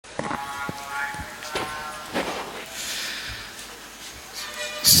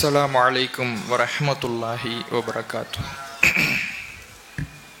السلام عليكم ورحمة الله وبركاته.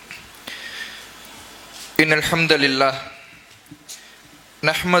 إن الحمد لله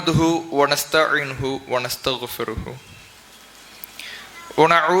نحمده ونستعينه ونستغفره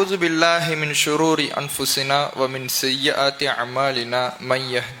ونعوذ بالله من شرور أنفسنا ومن سيئات أعمالنا من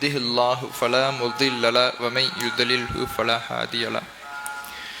يهده الله فلا مضل له ومن يضلله فلا هادي له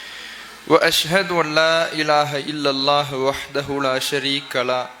وأشهد أن لا إله إلا الله وحده لا شريك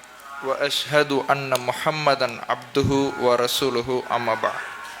له وأشهد أن محمدا عبده ورسوله أما بعد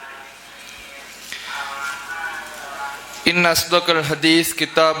إن أصدق الحديث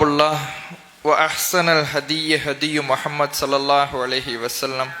كتاب الله وأحسن الهدي هدي محمد صلى الله عليه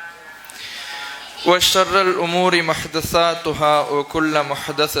وسلم وشر الأمور محدثاتها وكل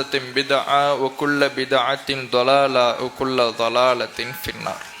محدثة بدعة وكل بدعة ضلالة وكل ضلالة في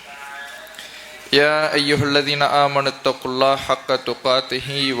النار. يا أيها الذين آمنوا اتقوا الله حق تقاته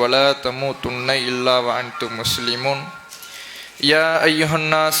ولا تموتن إلا وأنتم مسلمون. يا أيها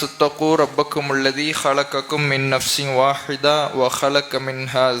الناس اتقوا ربكم الذي خلقكم من نفس واحدة وخلق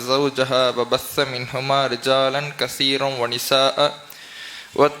منها زوجها وبث منهما رجالا كثيرا ونساء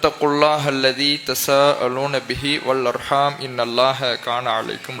واتقوا الله الذي تساءلون به والأرحام إن الله كان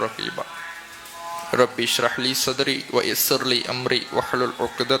عليكم رقيبا. ربي اشرح لي صدري ويسر لي أمري واحلل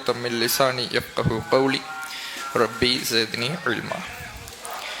عقدة من لساني يفقهوا قولي ربي زدني علما.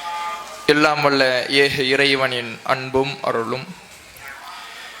 எல்லாம் வல்ல ஏக இறைவனின் அன்பும் அருளும்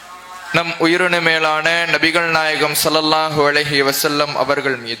நம் உயிரினு மேலான நபிகள் நாயகம் ஸல்லல்லாஹு அலைஹி வஸல்லம்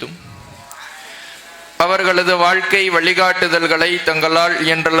அவர்கள் மீதும் அவர்களது வாழ்க்கை வழிகாட்டுதல்களை தங்களால்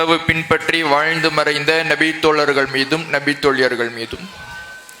இயன்றளவு பின்பற்றி வாழ்ந்து மறைந்த நபி தோழர்கள் மீதும் நபி தோழியர்கள் மீதும்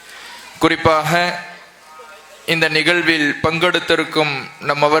குறிப்பாக இந்த நிகழ்வில் பங்கெடுத்திருக்கும்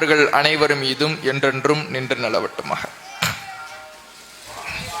நம் அவர்கள் அனைவர் மீதும் என்றென்றும் நின்று நிலவட்டுமாக.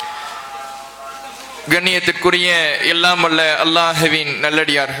 கண்ணியத்திற்குரிய எல்லாம் வல்ல அல்லாஹ்வின்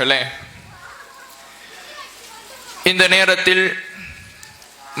நல்லடியார்களே, இந்த நேரத்தில்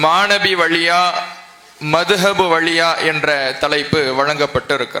மானபி வழியா மதுஹபு வழியா என்ற தலைப்பு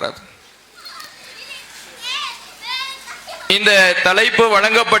வழங்கப்பட்டு இருக்கிறது. இந்த தலைப்பு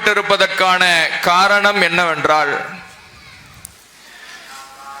வழங்கப்பட்டிருப்பதற்கான காரணம் என்னவென்றால்,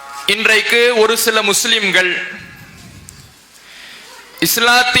 இன்றைக்கு ஒரு சில முஸ்லிம்கள்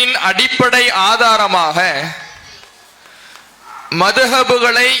இஸ்லாத்தின் அடிப்படை ஆதாரமாக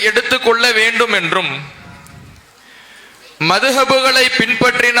மதுஹபுகளை எடுத்துக்கொள்ள வேண்டும் என்றும் மதுஹபுகளை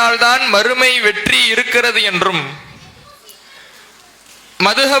பின்பற்றினால்தான் மறுமை வெற்றி இருக்கிறது என்றும்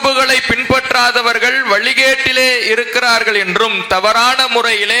மதுஹபுகளை பின்பற்றாதவர்கள் வழிகேட்டிலே இருக்கிறார்கள் என்றும் தவறான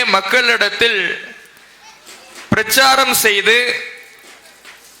முறையிலே மக்களிடத்தில் பிரச்சாரம் செய்து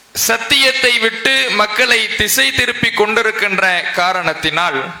சத்தியத்தை விட்டு மக்களை திசை திருப்பி கொண்டிருக்கின்ற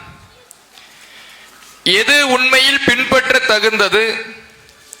காரணத்தினால் எது உண்மையில் பின்பற்ற தகுந்தது,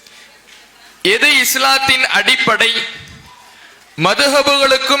 எது இஸ்லாத்தின் அடிப்படை,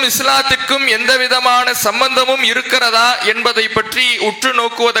 மதுஹபுகளுக்கும் இஸ்லாத்திற்கும் எந்த விதமான சம்பந்தமும் இருக்கிறதா என்பதை பற்றி உற்று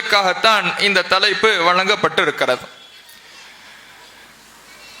நோக்குவதற்காகத்தான் இந்த தலைப்பு வழங்கப்பட்டிருக்கிறது.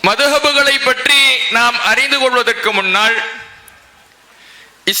 மதுஹபுகளை பற்றி நாம் அறிந்து கொள்வதற்கு முன்னால்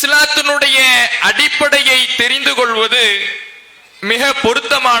இஸ்லாத்தினுடைய அடிப்படையை தெரிந்து கொள்வது மிக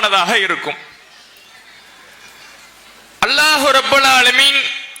பொருத்தமானதாக இருக்கும். அல்லாஹ் ரப்பல் ஆலமீன்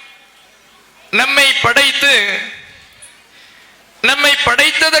நம்மை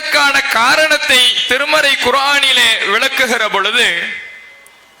படைத்ததற்கான காரணத்தை திருமறை குர்ஆனிலே விளக்குகிற பொழுது,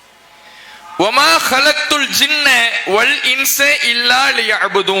 வமா ஹலக்துல் ஜின்ன வல் இன்ஸ இல்லா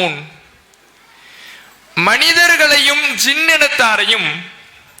லியஅபுதூன், மனிதர்களையும் ஜின்னினத்தாரையும்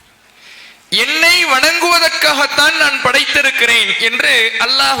என்னை வணங்குவதற்காகத்தான் நான் படைத்திருக்கிறேன் என்று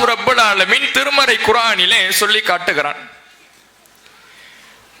அல்லாஹ் ரப்பல் ஆலமீன் திருமறை குர்ஆனிலே சொல்லி காட்டுகிறான்.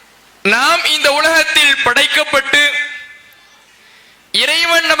 நாம் இந்த உலகத்தில் படைக்கப்பட்டு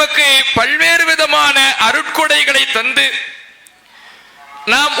இறைவன் நமக்கு பல்வேறு விதமான அருட்கொடைகளை தந்து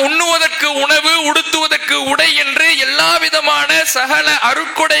நாம் உண்ணுவதற்கு உணவு, உடுத்துவதற்கு உடை என்று எல்லா விதமான சகல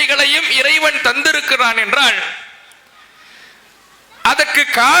அருட்கொடைகளையும் இறைவன் தந்திருக்கிறான் என்றால் அதற்கு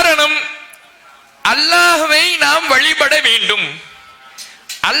காரணம் அல்லாஹ்வை நாம் வழிபட வேண்டும்,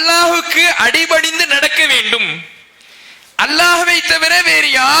 அல்லாஹுக்கு அடிபணிந்து நடக்க வேண்டும், அல்லாஹ்வை தவிர வேறு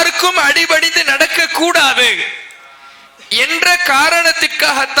யாருக்கும் அடிபணிந்து நடக்க கூடாது என்ற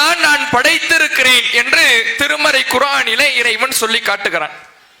காரணத்திற்காகத்தான் நான் படைத்திருக்கிறேன் என்று திருமறை குர்ஆனிலே இறைவன் சொல்லி காட்டுகிறான்.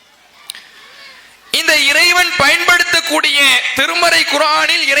 இந்த இறைவன் பயன்படுத்தக்கூடிய திருமறை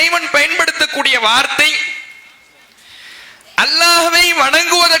குர்ஆனில் இறைவன் பயன்படுத்தக்கூடிய வார்த்தை அல்லாஹ்வை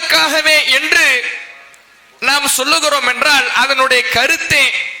வணங்குவதற்காகவே என்று நாம் சொல்லுகிறோம் என்றால் அதனுடைய கருத்தே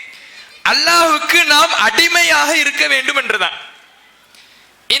அல்லாஹ்வுக்கு நாம் அடிமையாக இருக்க வேண்டும் என்றுதான்.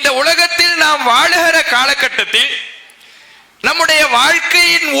 இந்த உலகத்தில் நாம் வாழுகிற காலகட்டத்தில் நம்முடைய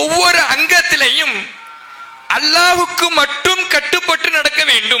வாழ்க்கையின் ஒவ்வொரு அங்கத்திலையும் அல்லாஹ்வுக்கு மட்டும் கட்டுப்பட்டு நடக்க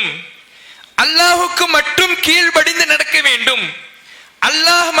வேண்டும், அல்லாஹ்வுக்கு மட்டும் கீழ்ப்படிந்து நடக்க வேண்டும்.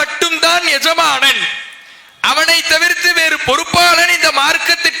 அல்லாஹ் மட்டும்தான் எஜமானன், அவனை தவிர்த்து வேறு பொறுப்பாளன் இந்த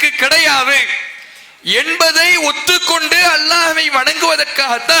மார்க்கத்திற்கு கிடையாது என்பதை ஒத்துக்கொண்டு அல்லாஹ்வை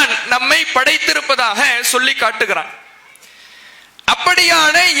வணங்குவதற்காகத்தான் நம்மை படைத்திருப்பதாக சொல்லி காட்டுகிறான்.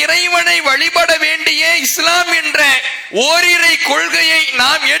 அப்படியான இறைவனை வழிபட வேண்டிய இஸ்லாம் என்ற ஓரிரை கொள்கையை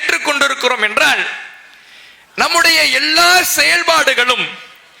நாம் ஏற்றுக்கொண்டிருக்கிறோம் என்றால் நம்முடைய எல்லா செயல்பாடுகளும்,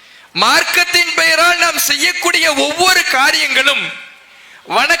 மார்க்கத்தின் பெயரால் நாம் செய்யக்கூடிய ஒவ்வொரு காரியங்களும்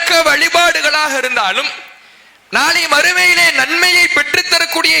வணக்க வழிபாடுகளாக இருந்தாலும், நாளை மறுமையிலே நன்மையை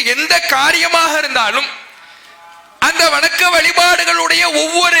பெற்றுத்தரக்கூடிய எந்த காரியமாக இருந்தாலும், அந்த வணக்க வழிபாடுகளுடைய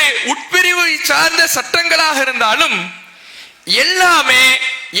ஒவ்வொரு உட்பிரிவு சார்ந்த சட்டங்களாக இருந்தாலும் எல்லாமே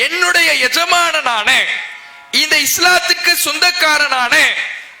என்னுடைய எஜமானனான இந்த இஸ்லாத்துக்கு சொந்தக்காரனான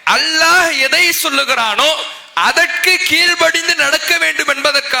அல்லாஹ் எதை சொல்லுகிறானோ அதற்கு கீழ்ப்படிந்து நடக்க வேண்டும்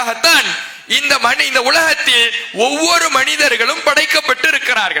என்பதற்காகத்தான் இந்த உலகத்தில் ஒவ்வொரு மனிதர்களும் படைக்கப்பட்டு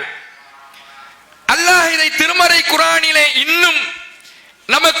இருக்கிறார்கள். அல்லாஹ் இதை திருமறை குர்ஆனிலே இன்னும்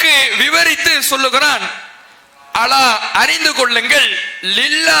நமக்கு விவரித்து சொல்லுகிறான். அலா, அறிந்து கொள்ளுங்கள்,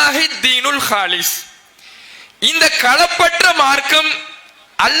 லில்லாஹி தீனுல் ஹாலிஸ், இந்த களப்பற்ற மார்க்கம்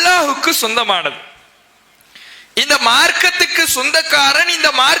அல்லாஹுக்கு சொந்தமானது. இந்த மார்க்கத்துக்கு சொந்தக்காரன், இந்த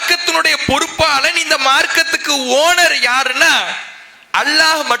மார்க்கத்தினுடைய பொறுப்பாளன், இந்த மார்க்கத்துக்கு ஓனர் யாருன்னா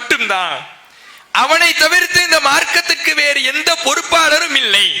அல்லாஹ் மட்டும்தான். அவனை தவிர்த்து இந்த மார்க்கத்துக்கு வேறு எந்த பொறுப்பாளரும்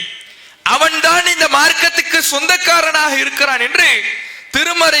இல்லை. அவன்தான் இந்த மார்க்கத்துக்கு சொந்தக்காரனாக இருக்கிறான் என்று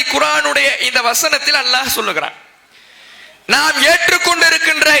திருமறை குர்ஆனுடைய இந்த வசனத்தில் அல்லாஹ் சொல்லுகிறான். நாம்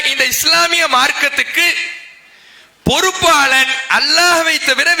ஏற்றுக்கொண்டிருக்கின்ற இந்த இஸ்லாமிய மார்க்கத்துக்கு பொறுப்பாளன் அல்லாஹ்வை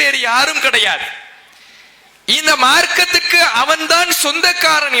தவிர வேறு யாரும் கிடையாது. இந்த மார்க்கத்துக்கு அவன்தான்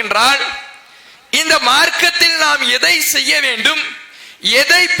சொந்தக்காரன் என்றால் இந்த மார்க்கத்தில் நாம் எதை செய்ய வேண்டும்,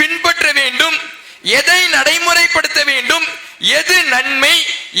 எதை பின்பற்ற வேண்டும், எதை நடைமுறைப்படுத்த வேண்டும், எது நன்மை,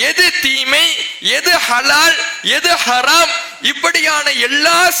 எது தீமை, எது ஹலால், எது ஹராம், இப்படியான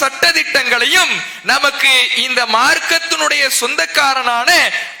எல்லா சட்டதிட்டங்களையும் நமக்கு இந்த மார்க்கத்தினுடைய சொந்தக்காரனான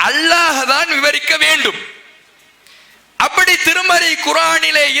அல்லாஹ் தான் விவரிக்க வேண்டும். அப்படி திருமறை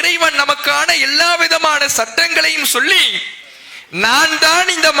குர்ஆனிலே இறைவன் நமக்கான எல்லா விதமான சட்டங்களையும் சொல்லி, நான் தான்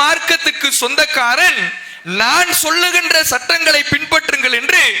இந்த மார்க்கத்துக்கு சொந்தக்காரன், நான் சொல்லுகின்ற சட்டங்களை பின்பற்றுங்கள்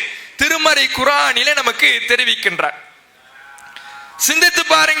என்று திருமறை குர்ஆனிலே நமக்கு தெரிவிக்கின்றார். சிந்தித்து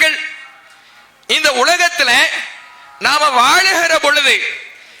பாருங்கள், இந்த உலகத்துல நாம வாழுகிற பொழுது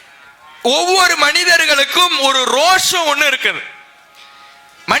ஒவ்வொரு மனிதர்களுக்கும் ஒரு ரோஷம் ஒண்ணு இருக்குது.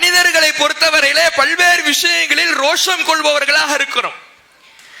 மனிதர்களை பொறுத்தவரையிலே பல்வேறு விஷயங்களில் ரோஷம் கொள்பவர்களாக இருக்கிறோம்.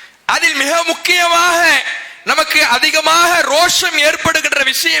 அதில் மிக முக்கியமாக நமக்கு அதிகமாக ரோஷம் ஏற்படுகின்ற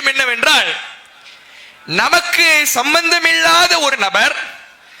விஷயம் என்னவென்றால், நமக்கு சம்பந்தமில்லாத ஒரு நபர்,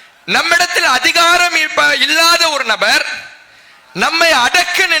 நம்மிடத்தில் அதிகாரம் இல்லாத ஒரு நபர் நம்மை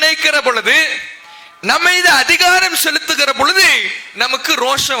அடக்க நினைக்கிற பொழுது, நம்ம மீது அதிகாரம் செலுத்துகிற பொழுது நமக்கு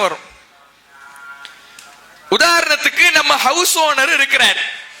ரோஷம் வரும். உதாரணத்துக்கு, நம்ம ஹவுஸ் ஓனர் இருக்கிறார்,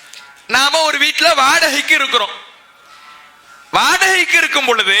 நாம ஒரு வீட்டுல வாடகைக்கு இருக்கிறோம். வாடகைக்கு இருக்கும்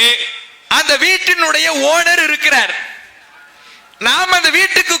பொழுது அந்த வீட்டினுடைய ஓனர் இருக்கிறார். நாம் அந்த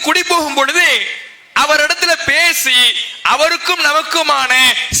வீட்டுக்கு குடி போகும் பொழுது அவரிடத்துல பேசி, அவருக்கும் நமக்குமான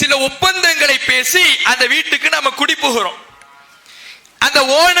சில ஒப்பந்தங்களை பேசி அந்த வீட்டுக்கு நாம குடி போகிறோம். அந்த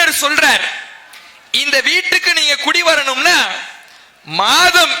ஓனர் சொல்றார், இந்த வீட்டுக்கு நீங்க குடி வரணும்னா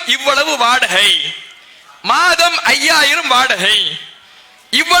மாதம் இவ்வளவு வாடகை, மாதம் 5000 வாடகை,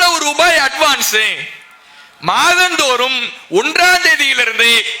 இவ்வளவு ரூபாய் அட்வான்ஸ், மாதந்தோறும் 1ஆம்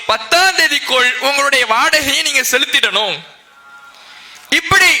தேதியிலிருந்து 10ஆம் தேதிக்குள் உங்களுடைய வாடகையை நீங்க செலுத்திடணும்.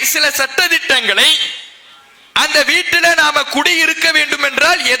 இப்படி சில சட்டதிட்டங்களை, அந்த வீட்டில நாம குடியிருக்க வேண்டும்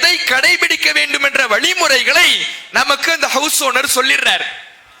என்றால் எதை கடைபிடிக்க வேண்டும் என்ற வழிமுறைகளை நமக்கு அந்த ஹவுஸ் ஓனர் சொல்லிடுறார்.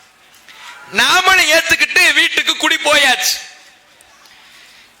 நாமளும் ஏத்துக்கிட்டு வீட்டுக்கு குடி போயாச்சு.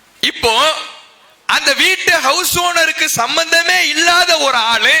 இப்போ அந்த வீட்டு ஹவுஸ் ஓனருக்கு சம்பந்தமே இல்லாத ஒரு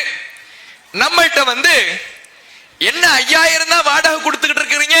ஆளு நம்மகிட்ட வந்து, என்ன 5000 தான் வாடகை கொடுத்துக்கிட்டு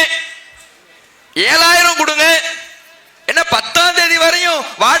இருக்கிறீங்க, 7000 கொடுங்க, என்ன 10ஆம் தேதி வரையும்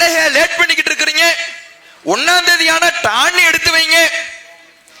வாடகை லேட் பண்ணிக்கிட்டு இருக்கிறீங்க, 1ஆம் தேதி ஆனா டான்னு எடுத்து வைங்க,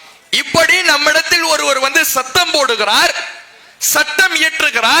 இப்படி நம்மிடத்தில் ஒருவர் வந்து சத்தம் போடுகிறார், சட்டம்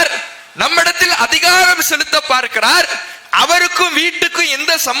இயற்றுகிறார், நம்மிடத்தில் அதிகாரம் செலுத்த பார்க்கிறார். அவருக்கும் வீட்டுக்கும்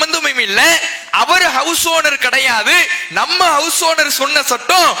எந்த சம்பந்தமும் இல்லை. அவர் ஹவுஸ் ஓனர் கிடையாது. நம்ம ஹவுஸ் ஓனர் சொன்ன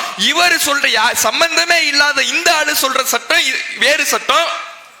சட்டம், இவர் சொல்ற சம்பந்தமே இல்லாத இந்த ஆளு சொல்ற சட்டம் வேறு சட்டம்.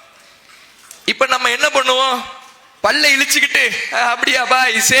 இப்ப நம்ம என்ன பண்ணுவோம்? பல்ல இழிச்சுக்கிட்டு அப்படியா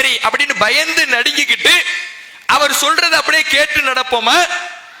பாய் சரி அப்படின்னு பயந்து நடுங்கிக்கிட்டு அவர் சொல்றது அப்படியே கேட்டு நடப்போமா?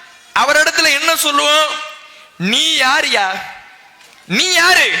 அவரிடத்துல என்ன சொல்லுவோம்? நீ யாரியா? நீ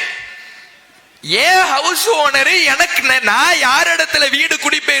யாரு? ஏன் ஹவுஸ் ஓனரு எனக்கு, நான் யார் இடத்துல வீடு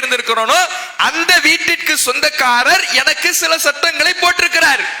குடிபெயர்ந்திருக்கிறோனோ அந்த வீட்டிற்கு சொந்தக்காரர் எனக்கு சில சட்டங்களை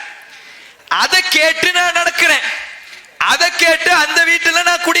போட்டிருக்கிறார். அதை கேட்டு நான் நடக்கிறேன். அதை கேட்டு அந்த வீட்டுல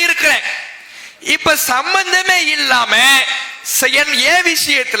நான் குடியிருக்கிறேன். இப்ப சம்பந்தமே இல்லாம ஏன்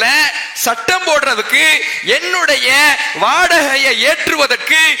விஷயத்துல சட்டம் போடுறதுக்கு, என்னுடைய வாடகையை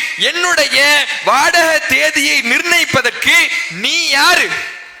ஏற்றுவதற்கு, என்னுடைய வாடகை தேதியை நிர்ணயிப்பதற்கு நீ யாரு?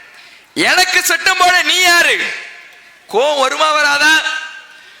 எனக்கு சட்டம் போட நீ யாரு? கோவம் வருமா வராதா?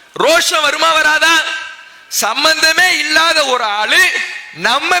 ரோஷம் வருமா வராதா? சம்பந்தமே இல்லாத ஒரு ஆளு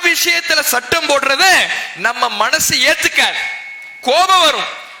நம்ம விஷயத்துல சட்டம் போடுறத நம்ம மனசு ஏத்துக்காது. கோபம் வரும்,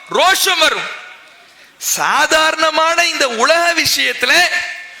 ரோஷம் வரும். சாதாரணமான இந்த உலக விஷயத்துல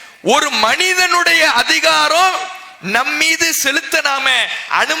ஒரு மனிதனுடைய அதிகாரம் நம் மீது செலுத்த நாம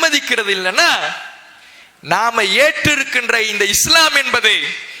அனுமதிக்கிறது இல்லைன்னா, நாம ஏற்றிருக்கின்ற இந்த இஸ்லாம் என்பது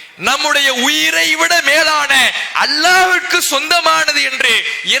நம்முடைய உயிரை விட மேலான அல்லாஹ்விற்கு சொந்தமானது என்று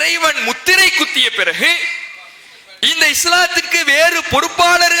இறைவன் முத்திரை குத்திய பிறகு, இந்த இஸ்லாத்திற்கு வேறு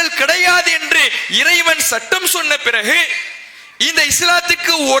பொறுப்பாளர்கள் கிடையாது என்று இறைவன் சட்டம் சொன்ன பிறகு, இந்த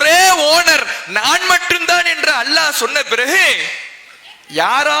இஸ்லாத்துக்கு ஒரே ஓனர் நான் மட்டும்தான் என்று அல்லாஹ் சொன்ன பிறகு,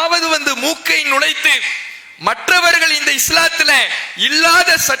 யாராவது வந்து மூக்கை நுழைத்து மற்றவர்கள் இந்த இஸ்லாத்துல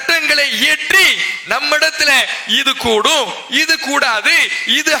இல்லாத சட்டங்களை இயற்றி நம்மிடத்துல இது கூடும், இது கூடாது,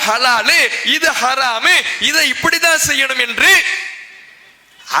 இது ஹலாலு, இது ஹராமு, இதை இப்படிதான் செய்யணும் என்று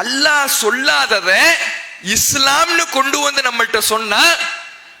அல்லாஹ் சொல்லாதத இஸ்லாம்னு கொண்டு வந்து நம்மள்ட்ட சொன்னா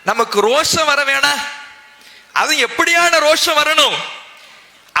நமக்கு ரோஷம் வர வேணாம்? அது எப்படியான ரோஷம் வரணும்?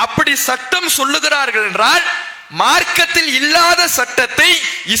 அப்படி சட்டம் சொல்லுகிறார்கள் என்றால் மார்க்கத்தில் இல்லாத சட்டத்தை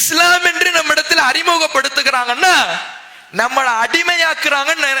இஸ்லாம் என்று நம்மிடத்தில் அறிமுகப்படுத்துகிறாங்கன்னா நம்மளை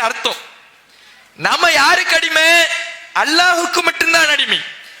அடிமையாக்குறாங்கன்னு அர்த்தம். நம்ம யாருக்கு அடிமை? அல்லாஹுக்கு மட்டும்தான் அடிமை.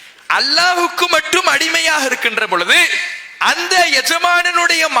 அல்லாஹுக்கு மட்டும் அடிமையாக இருக்கின்ற பொழுது, அந்த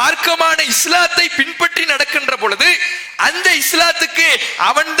எஜமானனுடைய மார்க்கமான இஸ்லாத்தை பின்பற்றி நடக்கின்ற பொழுது, அந்த இஸ்லாத்துக்கு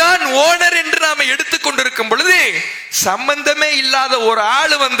அவன்தான் ஓனர் என்று நாம எடுத்துக்கொண்டிருக்கும் பொழுது, சம்பந்தமே இல்லாத ஒரு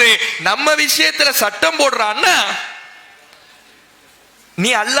ஆளு வந்து நம்ம விஷயத்துல சட்டம் போடுறான்னா,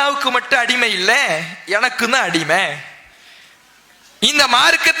 நீ அல்லாஹ்வுக்கு மட்டும் அடிமை இல்ல, எனக்கு தான் அடிமை, இந்த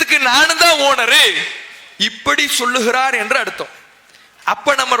மார்க்கத்துக்கு நானும் தான் ஓனரு, இப்படி சொல்லுகிறார் என்று அர்த்தம்.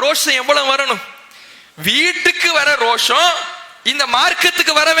 அப்ப நம்ம ரோஷம் எவ்வளவு வரணும்? வீட்டுக்கு வர ரோஷம் இந்த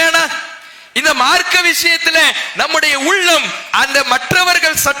மார்க்கத்துக்கு வர வேணாம்? இந்த மார்க்க விஷயத்துல நம்முடைய உள்ளம் அந்த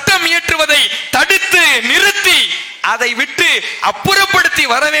மற்றவர்கள் சட்டம் இயற்றுவதை தடுத்து நிறுத்தி அதை விட்டு அப்புறப்படுத்தி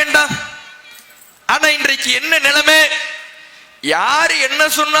வர வேண்டாம்? ஆனா இன்றைக்கு என்ன நிலைமை? யாரு என்ன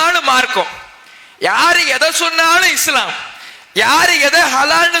சொன்னாலும் மார்க்கம், யாரு எதை சொன்னாலும் இஸ்லாம், யாரு எதை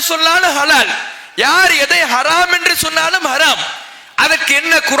ஹலால்னு சொன்னாலும் ஹலால், யார் எதை ஹராம் என்று சொன்னாலும் ஹராம். அதற்கு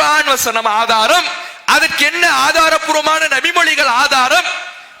என்ன குர்ஆன் வசனம் ஆதாரம்? அதற்கு என்ன ஆதாரபூர்வமான நபிமொழிகள் ஆதாரம்?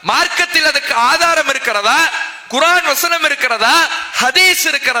 மார்க்கத்தில் அதுக்கு ஆதாரம் இருக்கிறதா? குர்ஆன் வசனம் இருக்கிறதா? ஹதீஸ்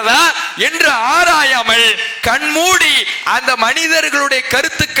இருக்கிறதா என்று ஆராயாமல் கண்மூடி அந்த மனிதர்களுடைய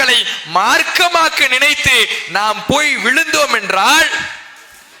கருத்துக்களை மார்க்கமாக்க நினைத்து நாம் போய் விழுந்தோம் என்றால்,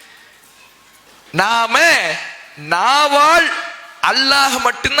 நாம நாவால் அல்லாஹ்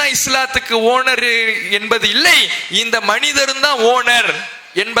மட்டும்தான் இஸ்லாத்துக்கு ஓனர் என்பது இல்லை, இந்த மனிதரும் தான் ஓனர்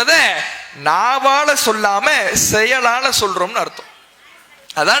என்பதை நாவால சொல்லாம செயலால சொல்றோம்னு அர்த்தம்.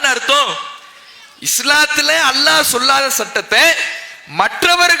 அதான் அர்த்தம். இஸ்லாத்துல அல்லாஹ் சொல்லாத சட்டத்தை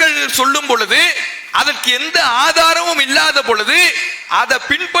மற்றவர்கள் சொல்லும் பொழுது, அதற்கு எந்த ஆதாரமும் இல்லாத பொழுது அதை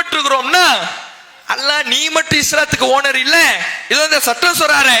பின்பற்றுகிறோம்னா, அல்லாஹ் நீ மட்டும் இஸ்லாத்துக்கு ஓனர் இல்ல, இது இந்த சட்டம்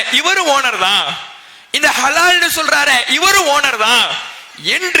சொல்றாரு இவரும் ஓனர் தான், இந்த ஹலால்னு சொல்றாரு இவரும் ஓனர் தான்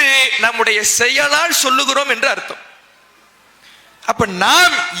என்று நம்முடைய செயலால் சொல்லுகிறோம் என்று அர்த்தம். அப்ப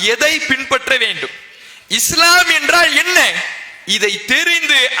நாம் எதை பின்பற்ற வேண்டும்? இஸ்லாம் என்றால் என்ன? இதை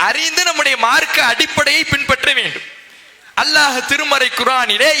தெரிந்து அறிந்து நம்முடைய மார்க்க அடிப்படையை பின்பற்ற வேண்டும். அல்லாஹ் திருமறை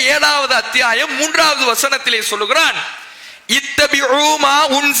குர்ஆனிலே 7வது அத்தியாயம் 3வது வசனத்திலே சொல்லுகிறான், இத்தபிஉ மா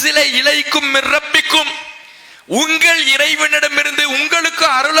உன்சில இலைக்கும் மிர் ரப்பிக்கும், உங்கள் இறைவனிடமிருந்து உங்களுக்கு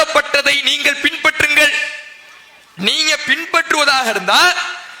அருளப்பட்டதை நீங்கள் பின்பற்றுங்கள். நீங்க பின்பற்றுவதாக இருந்தால்,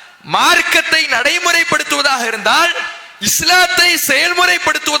 மார்க்கத்தை நடைமுறைப்படுத்துவதாக இருந்தால், இஸ்லாத்தை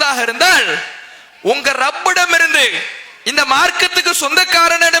செயல்முறைப்படுத்துவதாக இருந்தால், உங்க ரப்பிடமிருந்து இந்த மார்க்கத்துக்கு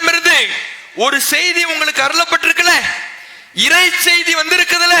சொந்தக்காரனிடமிருந்து ஒரு செய்தி உங்களுக்கு அருளப்பட்டிருக்கல, இறை செய்தி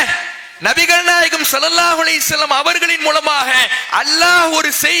வந்திருக்குதுல, நபிகள் நாயகம் ஸல்லல்லாஹு அலைஹி வஸல்லம் அவர்களின் மூலமாக அல்லாஹ் ஒரு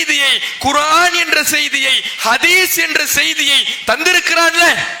செய்தியை, குர்ஆன் என்ற செய்தியை, ஹதீஸ் என்ற செய்தியை தந்திருக்கிறான்ல,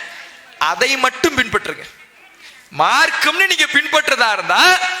 அதை மட்டும் பின்பற்றுங்க. மார்க்கம்னு நீங்க பின்பற்றதா இருந்தா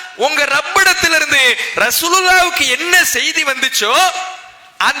உங்க ரப்பிடத்திலிருந்து ரசூலுல்லாஹ்வுக்கு என்ன செய்தி வந்துச்சோ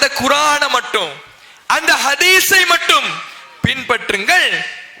அந்த குர்ஆனை மட்டும், அந்த ஹதீஸை மட்டும் பின்பற்றுங்கள்.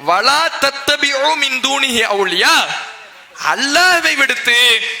 வலா தத்தபிஉ மின் தூனிஹி அவுலியா, அல்லாஹ்வை விடுத்து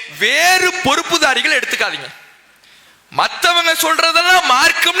வேறு பொறுப்புதாரிகள் எடுத்துக்காதீங்க. மத்தவங்க சொல்றதெல்லாம்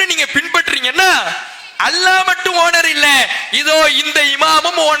மார்க்கம்னு நீங்க பின்பற்றீங்கன்னா அல்லாஹ் மட்டும் ஓனர் இல்ல, இதோ இந்த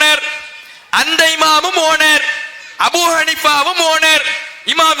இமாமும் ஓனர், அந்த இமாமும் ஓனர், அபூ ஹனீஃபாவும் ஓனர்,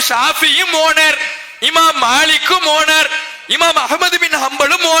 இமாம் ஷாஃபியும் ஓனர், இமாம் மாலிக்கும் ஓனர், இமாம் அஹ்மது பின்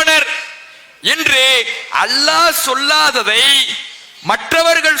ஹம்பலும் ஓனர் என்று அல்லாஹ் சொல்லாததை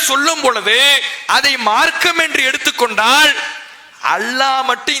மற்றவர்கள் சொல்லும் பொழுது அதை மார்க்கம் என்று எடுத்துக்கொண்டால் அல்லாஹ்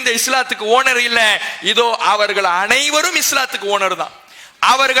மட்டும் இந்த இஸ்லாத்துக்கு ஓனர் இல்ல, இதோ அவர்கள் அனைவரும் இஸ்லாத்துக்கு ஓனர் தான்.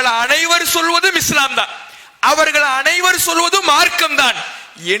 அவர்கள் அனைவர் சொல்வதும் இஸ்லாம் தான், அவர்கள் அனைவர் சொல்வதும் மார்க்கம் தான்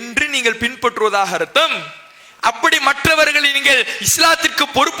என்று நீங்கள் பின்பற்றுவதாக அர்த்தம். அப்படி மற்றவர்களை நீங்கள் இஸ்லாத்திற்கு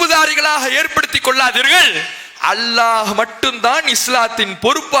பொறுப்புதாரிகளாக ஏற்படுத்திக் கொள்ளாதீர்கள். அல்லாஹ் மட்டும்தான் இஸ்லாத்தின்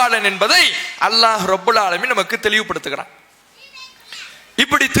பொறுப்பாளன் என்பதை அல்லாஹ் ரப்புல் ஆலமீன் நமக்கு தெளிவுபடுத்துகிறான்.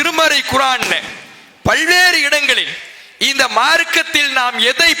 இப்படி திருமறை குர்ஆன்ல பல்வேறு இடங்களில் இந்த மார்க்கத்தில் நாம்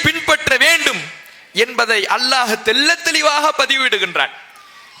எதை பின்பற்ற வேண்டும் என்பதை அல்லாஹ் தெள்ள தெளிவாக பதிவிடுகின்றான்.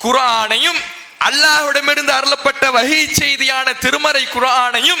 குர்ஆனையும் அல்லாஹ்விடமிருந்து அருளப்பட்ட வஹீ செய்தியான திருமறை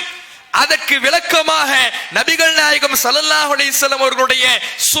குர்ஆனையும் அதற்கு விளக்கமாக நபிகள் நாயகம் ஸல்லல்லாஹு அலைஹி வஸல்லம் அவர்களுடைய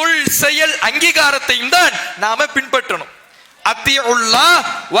சொல் செயல் அங்கீகாரத்தையும் தான் நாம பின்பற்றணும். அத்தீஉல்லாஹ்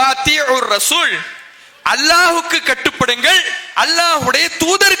வ அத்தீஉர் ரசூல், அல்லாஹ்வுக்கு கட்டுப்படுங்கள், அல்லாஹ்வுடைய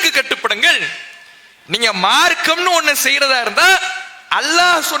தூதருக்கு கட்டுப்படுங்கள். நீங்க மார்க்கம்னு ஒண்ணு செய்யறதா இருந்தா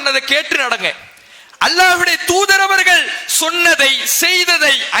அல்லாஹ் சொன்னதை கேட்டு நடங்க. அல்லாஹ்வுடைய தூதர் அவர்கள் சொன்னதை,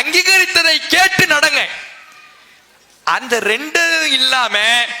 செய்ததை, அங்கீகரித்ததை கேட்டு நடங்க. அந்த ரெண்டு இல்லாம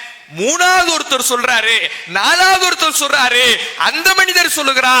மூணாவது ஒருத்தர் சொல்றாரு, நாலாவது ஒருத்தர் சொல்றாரு, அந்த மனிதர்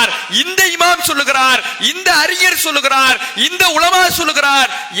சொல்லுகிறார், இந்த இமாம் சொல்லுகிறார், இந்த அறிஞர் சொல்லுகிறார், இந்த உலமா சொல்லுகிறார்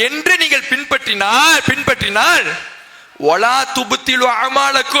என்று நீங்கள் பின்பற்றினால் வலா துப்திலு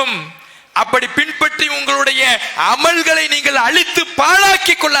அமாலக்கும், அப்படி பின்பற்றி உங்களுடைய அமல்களை நீங்கள் அழித்து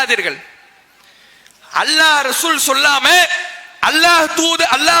பாழாக்கி கொள்ளாதீர்கள். அல்லாஹ் ரசூல் சொல்லாம,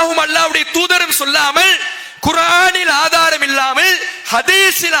 அல்லாஹும் அல்லாஹ்வுடைய தூதரும் சொல்லாமல், குர்ஆனில் ஆதாரம் இல்லாமல்,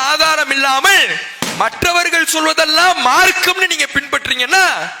 ஹதீஸில் ஆதாரம் இல்லாமல் மற்றவர்கள் சொல்வதெல்லாம் மார்க்கம்னு நீங்க பின்பற்றீங்கன்னா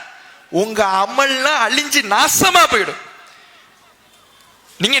உங்க அமல்லாம் அழிஞ்சு நாசமா போயிடும்.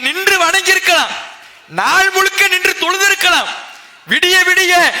 நீங்க நின்று வணங்கி இருக்கலாம், நாள் முழுக்க நின்று தொழுதிருக்கலாம், விடிய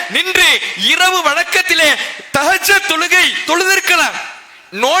விடிய நின்று இரவு வணக்கத்திலே தஹஜ்ஜத் தொழுகை தொழுதிருக்கலாம்,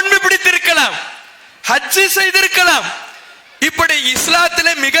 நோன்பு பிடித்திருக்கலாம், ஹஜ் செய்திருக்கலாம். இப்படி இஸ்லாத்தில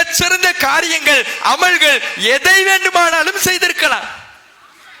மிகச்சிறந்த காரியங்கள், அமல்கள் எதை வேண்டுமானாலும் செய்திருக்கலாம்.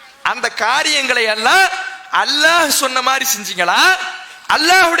 அந்த காரியங்களை எல்லாம் அல்லாஹ் சொன்ன மாதிரி செஞ்சீங்களா,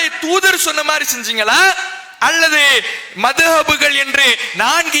 அல்லாஹ்வுடைய தூதர் சொன்ன மாதிரி செஞ்சீங்களா, அல்லது மதுஹபுகள் என்று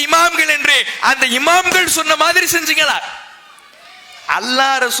 4 இமாம்கள் என்று அந்த இமாம்கள் சொன்ன மாதிரி செஞ்சீங்களா?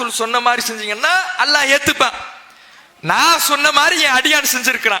 அல்லாஹ் ரசூல் சொன்ன மாதிரி செஞ்சீங்கன்னா அல்லாஹ் ஏத்துப்பான். நான் சொன்ன மாதிரி என் அடியான்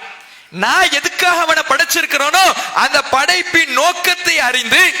செஞ்சிருக்கிறான், நான் எதுக்காக அவனை படைச்சிருக்கிறோனோ அந்த படைப்பின் நோக்கத்தை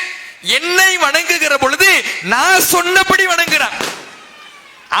அறிந்து என்னை வணங்குகிற பொழுது நான் சொன்னபடி வணங்குறான்.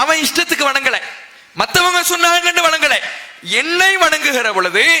 அவன் இஷ்டத்துக்கு வணங்கல, மற்றவங்க சொன்னாங்கன்னு வணங்கல. என்னை வணங்குகிற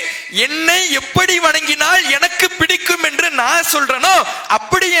பொழுது என்னை எப்படி வணங்கினால் எனக்கு பிடிக்கும் என்று நான் சொல்றேனோ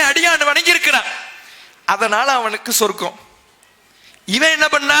அப்படி என் அடியான் வணங்கி இருக்கிறான். அதனால அவனுக்கு சொர்க்கம். இவன் என்ன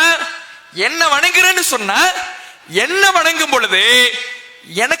பண்ணா, என்ன வணங்குறேன்னு சொன்னா, என்ன வணங்கும் பொழுது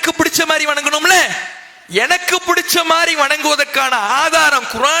எனக்கு பிடிச்ச மாதிரி வணங்கணும்ல, எனக்கு பிடிச்ச மாதிரி வணங்குவதற்கான ஆதாரம்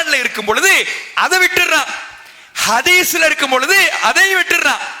குர்ஆன்ல இருக்கும் பொழுது அதை விட்டுறான், ஹதீஸ்ல இருக்கும் பொழுது அதை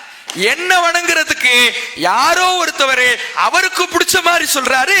விட்டுறான். என்ன வணங்குறதுக்கு யாரோ ஒருத்தவர் அவருக்கு பிடிச்ச மாதிரி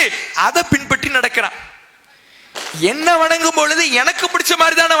சொல்றாரு, அதை பின்பற்றி நடக்கிறான். என்ன வணங்கும் பொழுது எனக்கு பிடிச்ச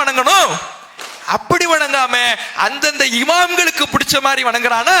மாதிரி தானே வணங்கணும், அப்படி வணங்காம அந்தந்த இமாம்களுக்கு பிடிச்ச மாதிரி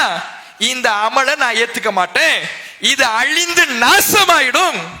வணங்குறானா, இந்த அமலை நான் ஏத்துக்க மாட்டேன், இது அழிந்து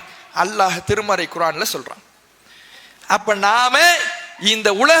நாசமாயிடும் அல்லாஹ் திருமறை குர்ஆன்ல சொல்றான். அப்ப நாம இந்த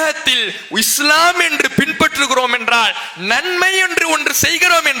உலகத்தில் இஸ்லாம் என்று பின்பற்றுகிறோம் என்றால், நன்மை என்று ஒன்று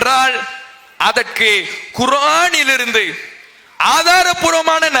செய்கிறோம் என்றால் அதற்கு குர்ஆனிலிருந்து,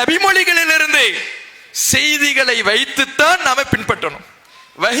 ஆதாரபூர்வமான நபிமொழிகளிலிருந்து செய்திகளை வைத்துத்தான் நாம பின்பற்றணும்.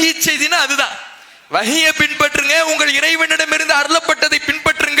 வஹீ செய்தினா அதுதான். வஹியை பின்பற்றுங்க, உங்கள் இறைவனிடமிருந்து அருளப்பட்டதை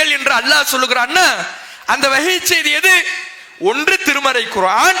பின்பற்றுங்கள் என்று அல்லாஹ் சொல்லுகிறான்னா, அந்த வஹி செய்தி எது? ஒன்று திருமறை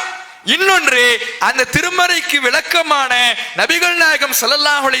குர்ஆன், இன்னொன்று அந்த திருமறைக்கு விளக்கமான நபிகள் நாயகம்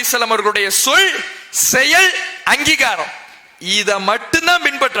ஸல்லல்லாஹு அலைஹி வஸல்லம் அவர்களுடைய சொல், செயல், அங்கீகாரம். இதை மட்டும்தான்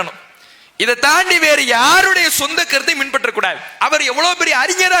பின்பற்றணும். இதை தாண்டி வேறு யாருடைய சொந்த கருத்தை பின்பற்றக்கூடாது. அவர் எவ்வளவு பெரிய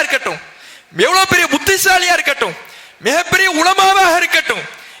அறிஞரா இருக்கட்டும், எவ்வளவு பெரிய புத்திசாலியா இருக்கட்டும், மிகப்பெரிய உலமாவாக இருக்கட்டும்,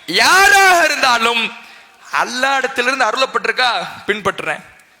 யாராக இருந்தாலும் அல்லாஹ்விடத்திலிருந்து அருளப்பட்டிருக்கா பின்பற்றுறேன்,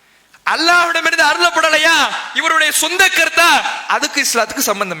 அல்லாஹ்விடமிருந்து அருளப்படலையா இவருடைய சொந்த கருத்தா, அதுக்கு இஸ்லாத்துக்கு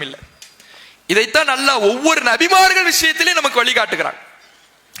சம்பந்தம் இல்லை. இதைத்தான் அல்லாஹ் ஒவ்வொரு நபிமார்கள் விஷயத்திலே நமக்கு வழிகாட்டுகிறான்.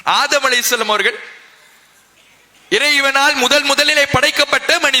 ஆதம் அலைஹிஸ்ஸலாம் அவர்கள் இறைவனால் முதலிலே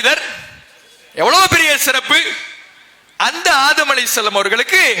படைக்கப்பட்ட மனிதர், எவ்வளவு பெரிய சிறப்பு. அந்த ஆதம் அலைஹிஸ்ஸலாம்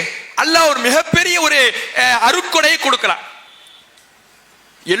அவர்களுக்கு அல்லாஹ் ஒரு மிகப்பெரிய ஒரு அருட்கொடையை கொடுக்கிறான்.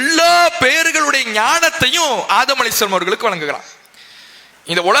 எல்லா பெயர்களுடைய ஞானத்தையும் ஆதம் அலைஹிஸ்ஸலாம் அவர்களுக்கு வழங்குகிறான்.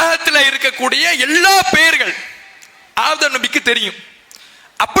 இந்த உலகத்தில் இருக்கக்கூடிய எல்லா பெயர்கள் ஆதம் நபிக்கு தெரியும்.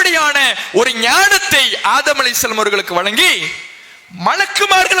 அப்படியான ஒரு ஞானத்தை ஆதம் அலைஹிஸ்ஸலாம் அவர்களுக்கு வழங்கி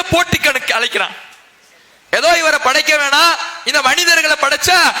மலக்குமார்களை போட்டிக்கு அழைக்கிறான். ஏதோ இவரை படைக்க வேணாம், இந்த மனிதர்களை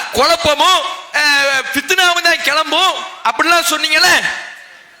படைச்சா குழப்பமும் ஃபித்னாவும் தான் கிளம்பும் அப்படிலாம் சொன்னீங்களே,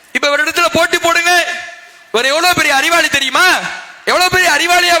 இப்ப ஒரு இடத்துல போட்டி போடுங்க. இவர் எவ்வளவு பெரிய அறிவாளி தெரியுமா, எவ்வளவு பெரிய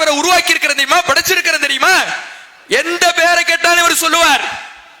அறிவாளியா அவரை உருவாக்கி இருக்கிற தெரியுமா, படைச்சிருக்கிற தெரியுமா, எந்த பேரை கேட்டாலும் இவர் சொல்லுவார்.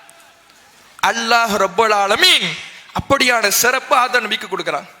 அல்லாஹ் ரப்பல் ஆலமீன் அப்படியான சிறப்பு ஆதம் நபிக்கு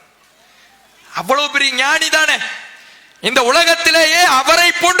கொடுக்கிறான். அவ்வளவு பெரிய ஞானி தானே. இந்த உலகத்திலேயே அவரை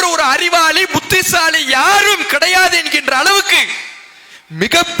போன்ற ஒரு அறிவாளி, புத்திசாலி யாரும் கிடையாது என்கின்ற அளவுக்கு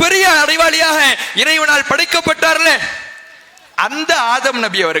மிகப்பெரிய அறிவாளியாக இறைவனால் படைக்கப்பட்டார்ல. அந்த ஆதம்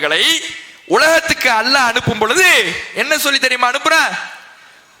நபி அவர்களை உலகத்துக்கு அல்லாஹ் அனுப்பும் பொழுது என்ன சொல்லி தெரியுமா அனுப்புறான்?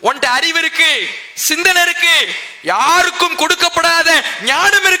 உன்ட அறிவு இருக்கு, சிந்தனை இருக்கு, யாருக்கும் கொடுக்கப்படாத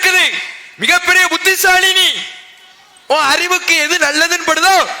ஞானம் இருக்குது, மிகப்பெரிய புத்திசாலி நீ. உன் அறிவுக்கு எது நல்லதுன்னு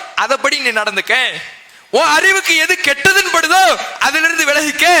படுதோ அதப்படி நீ நடந்துக்க, உன் அறிவுக்கு எது கெட்டதுன்னு படுதோ அதிலிருந்து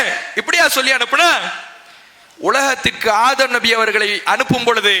விலகிக்க, இப்படியா சொல்லி அனுப்புனா. உலகத்திற்கு ஆதம் நபி அவர்களை அனுப்பும்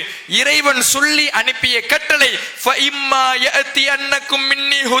பொழுது இறைவன் சொல்லி அனுப்பிய கட்டளை,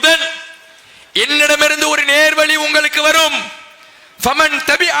 என்னிடமிருந்து ஒரு நேர்வழி உங்களுக்கு வரும். ஃபமன்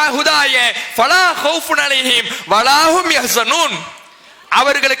தபிஅ ஹுதாய ஃபலா ஹௌஃபுன் அலைஹிம் வலா ஹும் யஹ்ஸனூன்.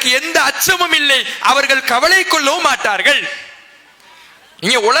 அவர்களுக்கு எந்த அச்சமும் இல்லை, அவர்கள் கவலை கொள்ளவும் மாட்டார்கள்.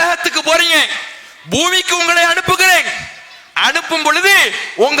 நீங்க உலகத்துக்கு போறீங்க, பூமிக்கு உங்களை அனுப்புகிறேன். அனுப்பும் பொழுது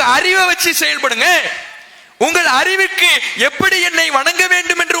உங்க அறிவை வச்சு செயல்படுங்க. உங்கள் அறிவுக்கு எப்படி என்னை வணங்க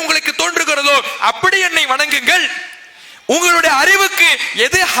வேண்டும் என்று உங்களுக்கு தோன்றுகிறதோ அப்படி என்னை வணங்குங்கள். உங்களுடைய அறிவுக்கு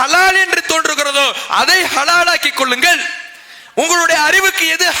எது ஹலால் என்று தோன்றுகிறதோ அதை ஹலாலாக்கி கொள்ளுங்கள். உங்களுடைய அறிவுக்கு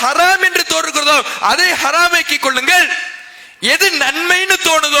எது ஹராம் என்று தோன்றுகிறதோ அதை ஹராமாக்கி கொள்ளுங்கள். எது நன்மைன்னு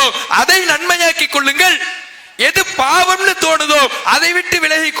தோணுதோ அதை நன்மையாக்கி கொள்ளுங்கள். எது பாவம்னு தோணுதோ அதை விட்டு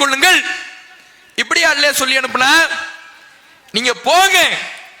விலகி கொள்ளுங்கள். இப்படியா இல்லையா சொல்லி அனுப்புனா. நீங்க போங்க,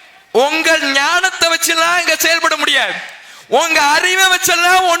 உங்கள் ஞானத்தை வச்செல்லாம் இங்க செயல்பட முடியாது, உங்க அறிவை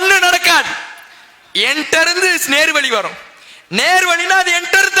வச்செல்லாம் ஒண்ணு நடக்காது. என்கிட்ட இருந்து நேர்வழி வரும். நேர்வழினா அது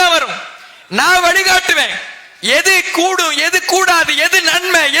என்கிட்ட இருந்து தான் வரும். நான் வழிகாட்டுவேன். எது கூடும், எது கூடாது, எது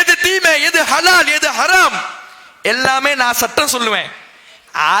நன்மை, எது தீமை, எது ஹலால், எது ஹராம், எல்லாமே நான் சட்டம் சொல்லுவேன்.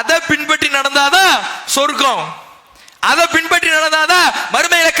 அதை பின்பற்றி நடந்தாதான் சொர்க்கம். அதை பின்பற்றி நடந்தாதான்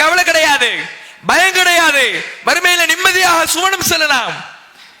மறுமையில கவலை கிடையாது, பயம் கிடையாது, மறுமையில நிம்மதியாக சுவனம் செல்லலாம்.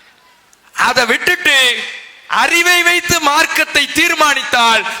 அதை விட்டுட்டு அறிவை வைத்து மார்க்கத்தை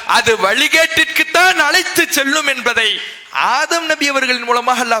தீர்மானித்தால் அது வழிகேட்டிற்குத்தான் அழைத்து செல்லும் என்பதை ஆதம் நபி அவர்களின்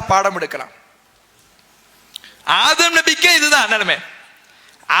மூலமாக அல்லாஹ் பாடம் எடுக்கலாம். ஆதம் நபிக்கே இதுதான் நிலைமை.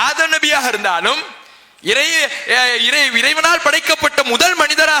 ஆதம் நபியாக இருந்தாலும் இறைவனால் படைக்கப்பட்ட முதல்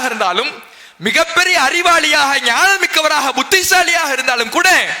மனிதராக இருந்தாலும் மிகப்பெரிய அறிவாளியாக, ஞானமிக்கவராக, புத்திசாலியாக இருந்தாலும் கூட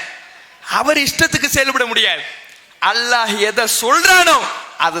அவர் இஷ்டத்துக்கு செயல்பட முடியாது. அல்லாஹ் எதை சொல்றானோ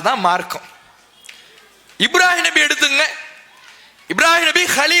அதுதான் மார்க்கம். இப்ராஹிம் நபி எடுத்துங்க. இப்ராஹிம் நபி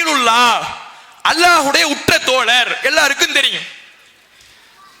கலீலுல்லாஹ், அல்லாஹ்வுடைய உற்ற தோழர், எல்லாருக்கும் தெரியும்.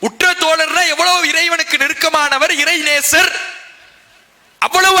 உற்ற தோழர்னா எவ்வளவு இறைவனுக்கு நெருக்கமானவர், இறை நேசர்.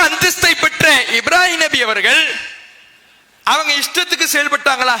 அவ்வளவு அந்தஸ்தை பெற்ற இப்ராஹிம் நபி அவர்கள் அவங்க இஷ்டத்துக்கு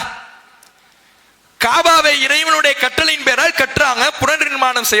செயல்பட்டாங்களா? காபாவை இறைவனுடைய கட்டளையின் பேரால் கட்டுறாங்க,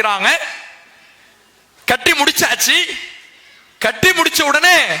 புனர்நிர்மாணம் செய்யறாங்க. கட்டி முடிச்சாச்சு. கட்டி முடிச்ச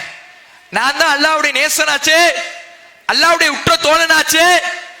உடனே நான் தான் அல்லாஹ்வுடைய நேசனாச்சே, அல்லாஹ்வுடைய உற்ற தோழனாச்சே,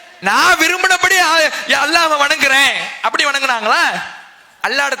 நான் விரும்பினபடி அல்லாஹ்வை வணங்குறேன், அப்படி வணங்குனாங்களா?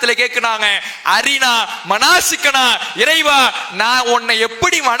 அல்லா இடத்துல கேட்கிறாங்க, அரினா மனாசிக்கனா, இறைவா நான் உன்னை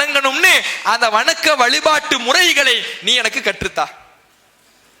எப்படி வணங்கணும்னு அந்த வணக்க வழிபாட்டு முறைகளை நீ எனக்கு கற்றுத்தா.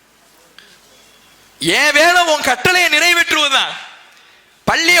 ஏன் வேலை உன் கட்டளையை நிறைவேற்றுவதுதான்.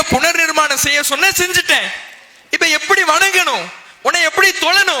 பள்ளியை புனர் நிர்மாணம் செய்ய சொன்ன செஞ்சுட்டேன். இப்ப எப்படி வணங்கணும், உன்னை எப்படி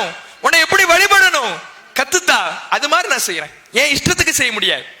தொழணும், உன்னை எப்படி வழிபடணும் கத்துத்தா. அது மாதிரி நான் செய்யறேன். ஏன் இஷ்டத்துக்கு செய்ய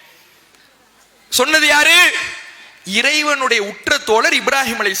முடியாது. சொன்னது யாரு? இறைவனுடைய உற்ற தோழர்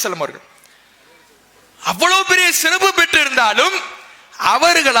இப்ராஹிம் அலைஹிஸ்ஸலாம் அவர்கள். அவ்வளவு பெரிய சிறப்பு பெற்று இருந்தாலும்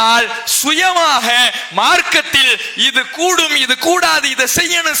அவர்களால் சுயமாக மார்க்கத்தில் இது கூடும், இது கூடாது, இதை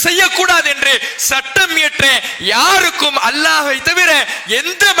செய்யணும், செய்யக்கூடாது என்று சட்டம் இயற்ற யாருக்கும் அல்லாஹ்வை தவிர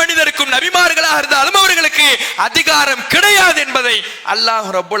எந்த மனிதருக்கும் நபிமார்களாக இருந்தாலும் அவர்களுக்கு அதிகாரம் கிடையாது என்பதை அல்லாஹ்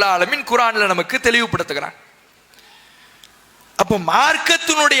ரப்புல் ஆலமீன் குர்ஆன்ல நமக்கு தெளிவுபடுத்துகிறான். அப்போ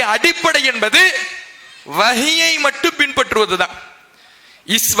மார்க்கத்தினுடைய அடிப்படை என்பது வஹியை மட்டும் பின்பற்றுவதுதான்.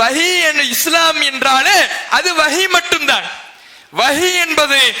 இஸ்லாம் என்றாலே அது வஹி மட்டும்தான். வஹி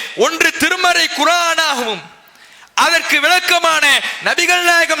என்பது ஒன்று திருமறை குர்ஆனாகவும் அதற்கு விளக்கமான நபிகள்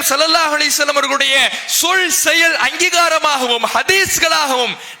நாயகம் ஸல்லல்லாஹு அலைஹி வஸல்லம் அவர்களுடைய சொல் செயல் அங்கீகாரமாகவும்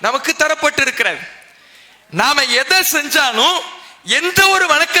ஹதீஸ்களாகவும் நமக்கு தரப்பட்டிருக்கிறது. நாம எதை செஞ்சாலும், எந்த ஒரு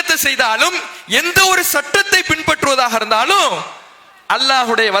வணக்கத்தை செய்தாலும், எந்த ஒரு சட்டத்தை பின்பற்றுவதாக இருந்தாலும்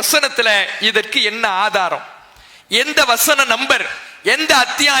அல்லாஹ்வுடைய வசனத்துல இதற்கு என்ன ஆதாரம், எந்த வசன நம்பர், எந்த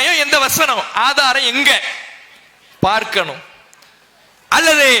அத்தியாயம், எந்த வசனம், ஆதாரம் எங்க பார்க்கணும்.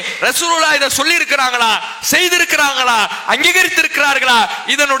 அல்லது ரசூலுல்லாஹ் இதை சொல்லி இருக்கிறாங்களா, செய்திருக்கிறாங்களா, அங்கீகரித்திருக்கிறார்களா,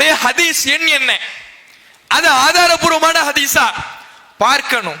 இதனுடைய ஹதீஸ் எண் என்ன, அது ஆதாரபூர்வமான ஹதீஸா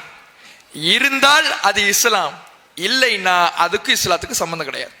பார்க்கணும். இருந்தால் அது இஸ்லாம், இல்லைன்னா அதுக்கு இஸ்லாத்துக்கு சம்பந்தம்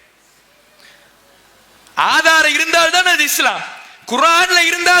கிடையாது. ஆதாரம் இருந்தால் தான் அது இஸ்லாம். குர்ஆன்ல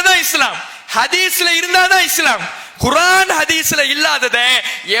இருந்தாதான் இஸ்லாம், ஹதீஸ்ல இருந்தாதான் இஸ்லாம். குர்ஆன் ஹதீஸ்ல இல்லாதத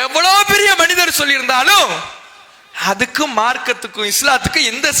எவ்வளவு பெரிய மனிதர் சொல்லி இருந்தாலும் அதுக்கும் மார்க்கத்துக்கும் இஸ்லாத்துக்கும்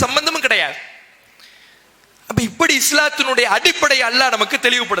எந்த சம்பந்தமும் கிடையாது. அப்ப இப்படி இஸ்லாத்தினுடைய அடிப்படை அல்லாஹ் நமக்கு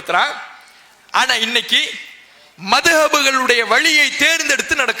தெளிவுபடுத்துறான். ஆனா இன்னைக்கு மதுஹபுகளுடைய வழியை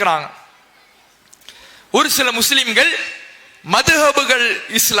தேர்ந்தெடுத்து நடக்கிறாங்க. ஒரு சில முஸ்லிம்கள் மதுஹபுகள்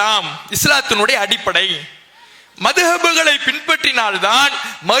இஸ்லாத்தினுடைய அடிப்படை, மதுஹபுகளை பின்பற்றினால்தான்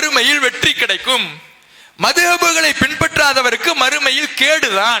மறுமையில் வெற்றி கிடைக்கும், மதுஹபுகளை பின்பற்றாதவருக்கு மறுமையில்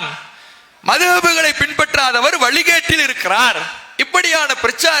கேடுதான், மதுஹபுகளை பின்பற்றாதவர் வழிகேட்டில் இருக்கிறார், இப்படியான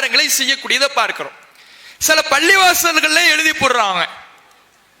பிரச்சாரங்களை செய்யக்கூடியதை பார்க்கிறோம். சில பள்ளிவாசல்கள்ல எழுதி போடுறாங்க,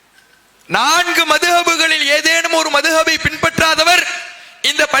 4 மதுஹபுகளில் ஏதேனும் ஒரு மதுஹபை பின்பற்றாதவர்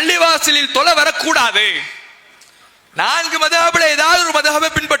இந்த பள்ளிவாசலில் தொழ வரக்கூடாது. 4 மதுஹபுல ஏதாவது ஒரு மதுஹபை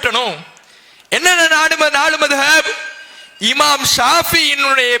பின்பற்றணும். என்னென்ன 4 மதுஹப்? இமாம்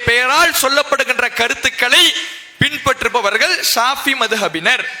ஷாஃபியினுடைய பெயரால் சொல்லப்படுகின்ற கருத்துக்களை பின்பற்றுபவர்கள் ஷாஃபி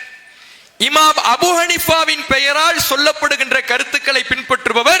மதுஹபினர். இமாம் அபு ஹனீஃபாவின் பெயரால் சொல்லப்படுகின்ற கருத்துக்களை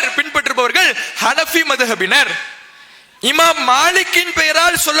பின்பற்றுபவர்கள் ஹனஃபி மதுஹபினர். இமாம் மாலிக்கின்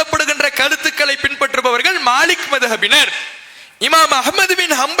பெயரால் சொல்லப்படுகின்ற கருத்துக்களை பின்பற்றுபவர்கள் மாலிக் மதுஹபினர். இமாம் அஹ்மது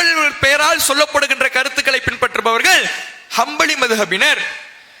பின் ஹம்பல் பெயரால் சொல்லப்படுகின்ற கருத்துக்களை பின்பற்றுபவர்கள் ஹம்பலி மதுஹபினர்.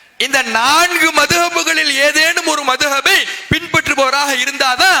 இந்த 4 மதுஹபுகளில் ஏதேனும் ஒரு மதுஹபை பின்பற்றுபவராக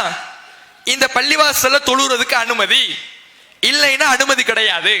இருந்தாதான் இந்த பள்ளிவாசல்ல தொழுறதுக்கு அனுமதி, இல்லைன்னா அனுமதி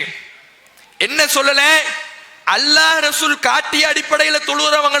கிடையாது. என்ன சொல்லல? அல்லாஹ் ரசூல் காட்டிய அடிப்படையில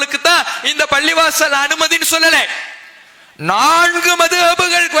தொழுறவங்களுக்கு தான் இந்த பள்ளிவாசல் அனுமதின்னு சொல்லல. 4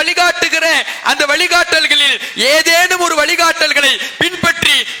 மதுஹபுகள் வழிகாட்டுகிற அந்த வழிகாட்டல்களில் ஏதேனும் ஒரு வழிகாட்டல்களை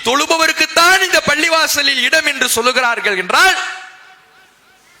பின்பற்றி தொழுபவருக்குத்தான் இந்த பள்ளிவாசலில் இடம் என்று சொல்லுகிறார்கள் என்றால்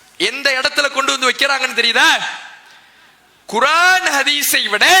எந்த இடத்துல கொண்டு வந்து வைக்கிறாங்கன்னு தெரியுதா? குர்ஆன் ஹதீஸை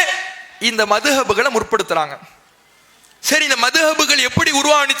விட இந்த மதுஹபுகளை முற்படுத்துறாங்க. சரி, இந்த மதுஹபுகள் எப்படி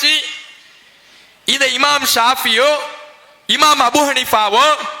உருவானுச்சு? இதை இமாம் ஷாஃபியோ, இமாம் அபு ஹனீஃபாவோ,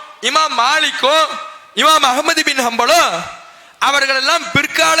 இமாம் மாலிக்கோ, இமாம் அஹ்மது பின் ஹம்பலோ அவர்கள் எல்லாம்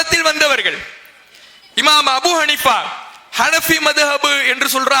பிற்காலத்தில் வந்தவர்கள். இமாம் அபு ஹனீஃபா ஹனஃபி மதுஹபு என்று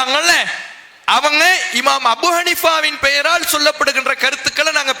சொல்றாங்கல்ல, அவங்க இமாம் அபு ஹனீஃபாவின் பெயரால் சொல்லப்படுகின்ற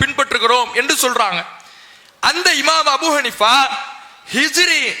கருத்துக்களை நாங்க பின்பற்றுகிறோம் என்று சொல்றாங்க. அந்த இமாம் அபு ஹனீஃபா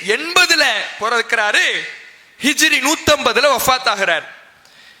ஹிஜ்ரி 80ல பிறக்கிறாரு, ஹிஜ்ரி 150ல வஃபாத் ஆகிறார்.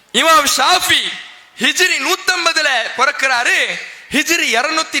 இமாம் ஷாஃபி ஹிஜ்ரி 150ல பிறக்கிறாரு, ஹிஜ்ரி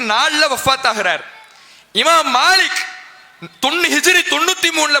 204ல வஃபாத் ஆகிறார். இமாம் மாலிக் ஹிஜ்ரி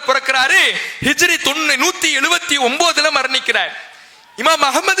 93ல பிறக்கிறாரு, ஹிஜ்ரி 179ல மரணிக்கிறார். இமாம்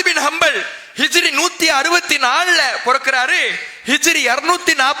அஹ்மது பின் ஹம்பல் ஹிஜ்ரி 164ல பிறக்கிறாரு, ஹிஜ்ரி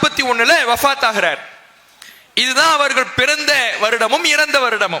 241ல வஃபாத் ஆகிறார். இதுதான் அவர்கள் பிறந்த வருடமும் இறந்த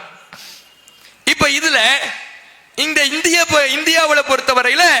வருடமும். இப்ப இதுல இந்த இந்தியாவில்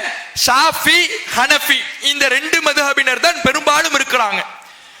பொறுத்தவரையில ஷாஃபி ஹனஃபி இந்த ரெண்டு மதுஹபினர் தான் பெரும்பாலும் இருக்கிறாங்க.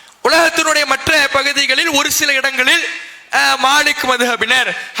 உலகத்தினுடைய மற்ற பகுதிகளில் ஒரு சில இடங்களில் மாலிக் மதுஹபினர்,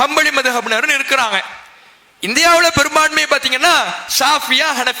 ஹம்பலி மதுஹபினர் இருக்கிறாங்க. இந்தியாவில் பெரும்பான்மையை பார்த்தீங்கன்னா ஷாஃபியா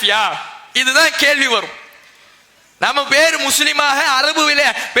ஹனஃபியா இதுதான் கேள்வி வரும். நம்ம பேர் முஸ்லிமாக அரபுவில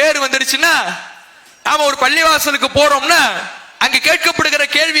பேர் வந்துருச்சுன்னா நாம ஒரு பள்ளிவாசலுக்கு போறோம்னா அங்க கேட்கப்படுகிற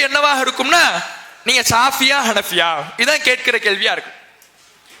கேள்வி என்னவாக இருக்கும்னா, நீங்க ஷாஃபியா ஹனஃபியா இதான் கேட்கிற கேள்வியா இருக்கும்.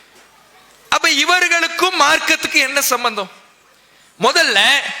 அப்ப இவர்களுக்கும் மார்க்கத்துக்கு என்ன சம்பந்தம்? முதல்ல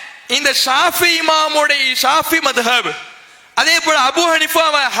இந்த ஷாஃபி இமாமுடைய ஷாஃபி மதுஹப், அதே போல அபு ஹனிஃபா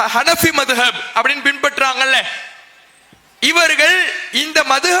ஹனஃபி மதுஹப் அப்படின்னு பின்பற்றாங்கல்ல, இவர்கள் இந்த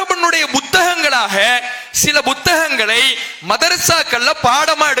மதுஹபினுடைய புத்தகங்களாக சில புத்தகங்களை மதரசாக்கள்ல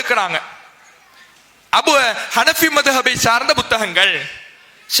பாடமா எடுக்கிறாங்க. அபு ஹனஃபி மதுஹபை சார்ந்த புத்தகங்கள்,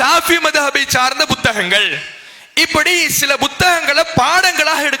 ஷாஃபி மதுஹபை சார்ந்த புத்தகங்கள், இப்படி சில புத்தகங்களை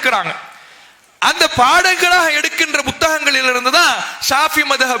பாடங்களாக எடுக்கிறாங்க. அந்த பாடங்களாக எடுக்கின்ற புத்தகங்களில் இருந்துதான் ஷாஃபி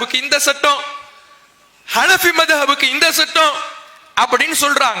மதுஹபுக்கு இந்த சட்டம், ஹனஃபி மதுஹபுக்கு இந்த சட்டம் அப்படின்னு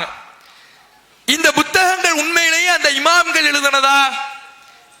சொல்றாங்க. இந்த புத்தகங்கள் உண்மையிலேயே அந்த இமாம்கள் எழுதுனதா?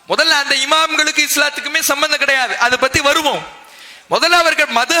 முதல்ல அந்த இமாம்களுக்கு இஸ்லாத்துக்குமே சம்பந்தம் கிடையாது, அதை பத்தி வருவோம். முதல்ல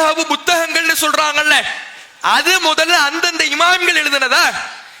அவர்கள் மதுஹபு புத்தகங்கள்னு சொல்றாங்கல்ல, அது முதல்ல அந்தந்த இமாம்கள் எழுதுனதா?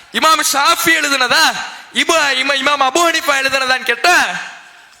 இமாம் ஷாஃபி எழுதுனதா? இமாம் அபு ஹனிஃபா எழுதுனதான்னு கேட்டா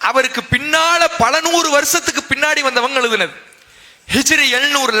அவருக்கு பின்னால பல நூறு வருஷத்துக்கு பின்னாடி வந்தவங்க எழுதுனது. ஹிஜ்ரி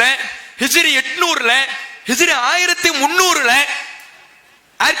 700ல, ஹிஜ்ரி 800ல, ஹிஜ்ரி 1300ல,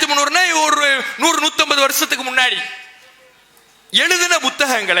 1300னா ஒரு 100-150 வருஷத்துக்கு முன்னாடி எழுதின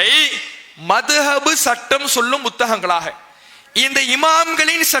புத்தகங்களை மதுஹபு சட்டம் சொல்லும் புத்தகங்களாக, இந்த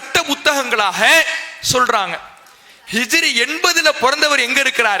இமாம்களின் சட்ட புத்தகங்களாக சொல்றாங்க. ஹிஜ்ரி 80ல பிறந்தவர் எங்க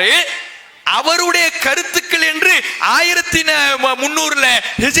இருக்கிறாரு? அவருடைய கருத்துக்கள் என்று 1300ல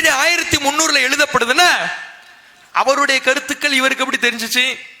ஹிஜ்ரி 1300ல எழுதப்படுதுன்னா அவருடைய கருத்துக்கள் இவருக்கு எப்படி தெரிஞ்சிச்சு?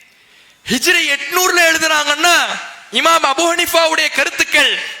 ஹிஜ்ரி 800ல எழுதுறாங்கன்னா இமாம் அபு ஹனிஃபாவுடைய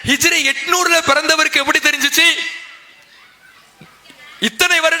கருத்துக்கள் ஹிஜ்ரி 800ல பிறந்தவருக்கு எப்படி தெரிஞ்சிச்சு?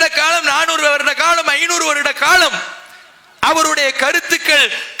 இத்தனை வருட காலம், 400 வருட காலம், 500 வருட காலம் அவருடைய கருத்துக்கள்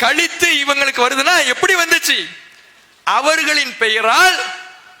கழித்து இவங்களுக்கு வருதுன்னா எப்படி வந்துச்சு? அவர்களின் பெயரால்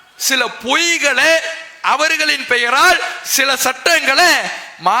சில பொய்களை, அவர்களின் பெயரால் சில சட்டங்களை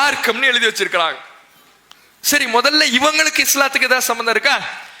மார்க்கம்னு எழுதி வச்சிருக்கிறாங்க. சரி, முதல்ல இவங்களுக்கு இஸ்லாத்துக்கு ஏதாவது சம்பந்தம் இருக்கா?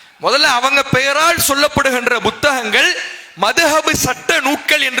 முதல்ல அவங்க பெயரால் சொல்லப்படுகின்ற புத்தகங்கள் மதுஹபு சட்ட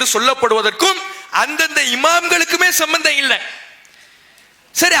நூட்கள் என்று சொல்லப்படுவதற்கும் அந்தந்த இமாம்களுக்குமே சம்பந்தம் இல்லை.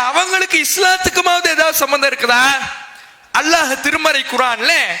 சரி, அவங்களுக்கு இஸ்லாத்துக்குமாவது ஏதாவது சம்பந்தம் இருக்குதா? அல்லாஹ் திருமறை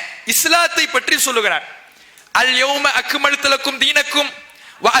குர்ஆன்ல இஸ்லாத்தை பற்றி சொல்லுகிறார். அல் யௌம அக்மல்து லக்கும் தீனக்கும்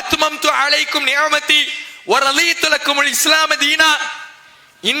வ அத்மம்து அலைக்கும் நிஅமதி வ ரலீது லக்குமுல் இஸ்லாம தீனா.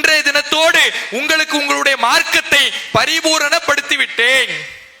 இன்றைய தினத்தோடு உங்களுக்கு உங்களுடைய மார்க்கத்தை பரிபூரணப்படுத்தி விட்டேன்,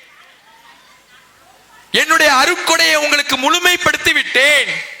 என்னுடைய அருட்கொடையை உங்களுக்கு முழுமைப்படுத்தி விட்டேன்,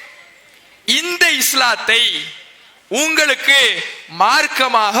 இந்த இஸ்லாத்தை உங்களுக்கு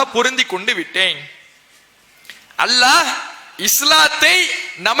மார்க்கமாக பொருந்தி கொண்டு விட்டேன். அல்லாஹ் இஸ்லாத்தை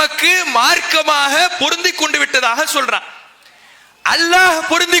நமக்கு மார்க்கமாக பொருந்தி கொண்டு விட்டதாக சொல்றான். அல்லாஹ்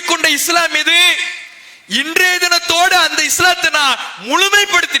பொருந்தி கொண்ட இஸ்லாம் இது, இன்றைய தினத்தோடு அந்த இஸ்லாத்தை நான்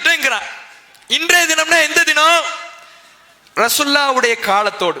முழுமைப்படுத்திட்டேங்கிறான். இன்றைய தினம்னா எந்த தினம்? ரசூலுல்லாஹ்வுடைய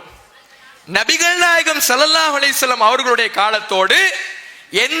காலத்தோடு, நபிகள் நாயகம் ஸல்லல்லாஹு அலைஹி வஸல்லம் அவர்களுடைய காலத்தோடு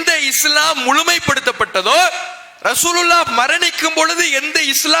எந்த இஸ்லாம் முழுமைப்படுத்தப்பட்டதோ, ரசூலுல்லாஹ் மரணிக்கும் பொழுது எந்த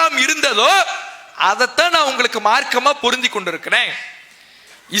இஸ்லாம் இருந்ததோ அதைத்தான் நான் உங்களுக்கு மார்க்கமா பொருந்தி கொண்டிருக்கிறேன்.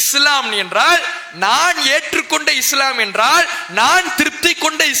 இஸ்லாம் என்றால் நான் ஏற்றுக்கொண்ட இஸ்லாம் என்றால், நான் திருப்தி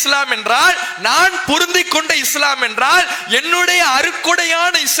கொண்ட இஸ்லாம் என்றால், நான் பொருந்தி கொண்ட இஸ்லாம் என்றால், என்னுடைய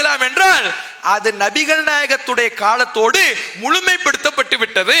அருட்கொடையான இஸ்லாம் என்றால் அது நபிகள் நாயகத்துடைய காலத்தோடு முழுமைப்படுத்தப்பட்டு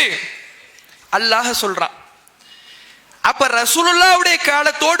விட்டது அல்லாஹ் சொல்றான். அப்ப ரசூலுல்லாஹ்வுடைய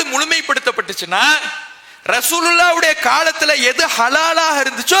காலத்தோடு முழுமைப்படுத்தப்பட்டுச்சுன்னா, ரசூலுல்லாஹ்வுடைய காலத்துல எது ஹலாலாக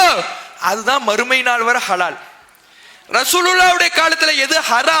இருந்துச்சோ அதுதான் மறுமை நாள் வரை ஹலால். ரசூலுல்லாஹ்வுடைய காலத்துல எது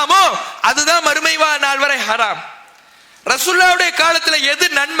ஹராமோ அதுதான் மறுமை நாள் வரை ஹராம். ரசூலுல்லாஹ்வுடைய காலத்துல எது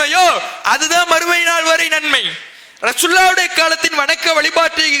நன்மையோ அதுதான் மறுமை நாள் வரை நன்மை. ரசூலுல்லாஹ்வுடைய காலத்தின் வணக்க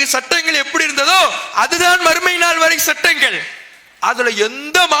வழிபாட்டு சட்டங்கள் எப்படி இருந்ததோ அதுதான் மறுமை நாள் வரை சட்டங்கள். அதுல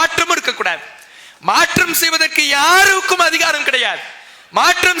எந்த மாற்றமும் இருக்கக்கூடாது. மாற்றம் செய்வதற்கு யாருக்கும் அதிகாரம் கிடையாது,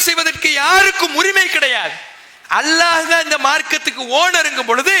 மாற்றம் செய்வதற்கு யாருக்கும் உரிமை கிடையாது. அல்லாஹ் தான் இந்த மார்க்கத்துக்கு ஓனருங்கும்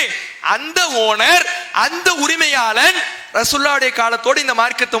பொழுது அந்த ஓனர், அந்த உரிமையாளன் ரசூலுல்லாஹ்வுடைய காலத்தோடு இந்த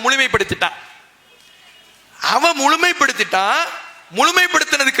மார்க்கத்தை முழுமைப்படுத்திட்டான். அவன் முழுமைப்படுத்திட்டான்.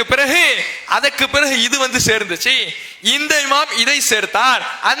 முழுமைப்படுத்தினதுக்கு பிறகு அதற்கு பிறகு இது வந்து சேர்ந்துச்சு. இந்த இமாம் இதை சேர்த்தார்,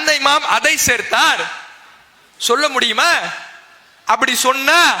 அந்த இமாம் அதை சேர்த்தார். சொல்ல முடியுமா? அப்படி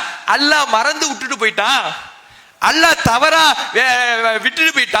சொன்னா அல்லாஹ் மறந்து விட்டுட்டு போயிட்டான், அல்லாஹ் தவறா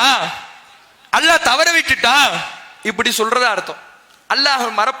விட்டுட்டு போயிட்டான், அல்லாஹ் தவற விட்டுட்டான், இப்படி சொல்றதா அர்த்தம். அல்லாஹ்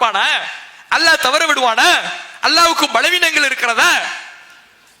மறப்பானா? அல்லாஹ் தவற விடுவானா? அல்லாஹ்வுக்கு பலவீனங்கள் இருக்கிறதா?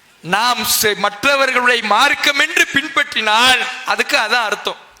 நாம் மற்றவர்களுடைய மார்க்கம் என்று பின்பற்றினால் அதுக்கு அதான்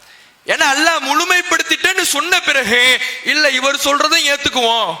அர்த்தம். ஏன்னா அல்லாஹ் முழுமைப்படுத்திட்டேன்னு சொன்ன பிறகு இல்ல இவர் சொல்றதும்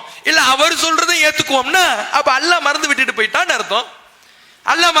ஏத்துக்குவோம், இல்ல அவர் சொல்றதும் ஏத்துக்குவோம்னா அப்ப அல்லாஹ் மறந்து விட்டுட்டு போயிட்டான்னு அர்த்தம்.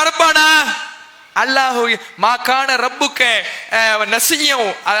 அல்லாஹ் மறப்பானா? அல்லாஹ் மாகான ரப்புக்க நசியம்,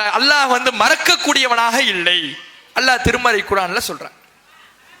 அல்லாஹ் வந்து மறக்க கூடியவனாக இல்லை. அல்லாஹ் திருமறை குர்ஆன்ல சொல்றான்.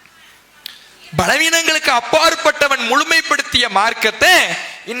 பலவீனங்களுக்கு அப்பாற்பட்டவன் முழுமைப்படுத்திய மார்க்கத்தை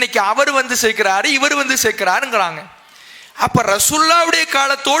இன்னைக்கு அவர் வந்து சேர்க்கிறாரு, இவர் வந்து சேர்க்கிறாருங்கிறாங்க. அப்ப ரசூலுல்லாஹ்வுடைய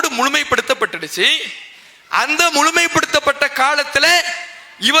காலத்தோடு முழுமைப்படுத்தப்பட்டுடுச்சு. அந்த முழுமைப்படுத்தப்பட்ட காலத்துல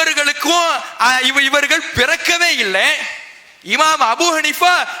இவர்களுக்கும் இவர்கள் பிறக்கவே இல்லை. இமாம் அபு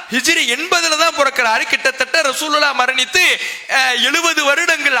ஹனீஃபா ஹிஜ்ரி 80 தான் பிறக்கிறாரு. கிட்டத்தட்ட ரசூலுல்லாஹ் மரணித்து 70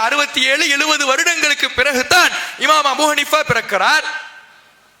 வருடங்கள், 67-70 வருடங்களுக்கு பிறகுதான் இமாம் அபு ஹனீஃபா பிறக்கிறார்.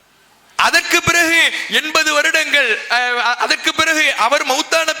 அதற்கு பிறகு 80 வருடங்கள், அதற்கு பிறகு அவர்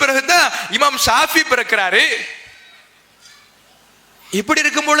மௌத்தான பிறகுதான் இமாம் ஷாஃபி பிறக்கிறாரு. இப்படி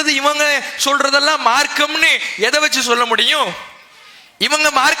இருக்கும் பொழுது இவங்க சொல்றதெல்லாம் மார்க்கம்னு எதை வச்சு சொல்ல முடியும்? இவங்க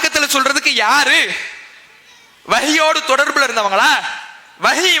மார்க்கத்துல சொல்றதுக்கு யாரு? வஹியோடு தொடர்புல இருந்தவங்களா?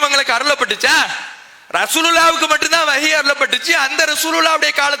 வஹி இவங்களுக்கு அருளப்பட்டுச்சா? ரசூலுல்லாஹ்வுக்கு மட்டும்தான் வஹி அருளப்பட்டுச்சு. அந்த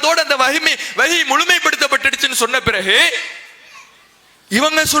ரசூலுல்லாஹ்வுடைய காலத்தோடு அந்த வஹி முழுமைப்படுத்தப்பட்டுடுச்சுன்னு சொன்ன பிறகு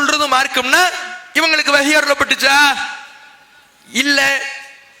இவங்க சொல்றது மார்க்கம்னா இவங்களுக்கு வஹி அருளப்பட்டுச்சா? இல்ல.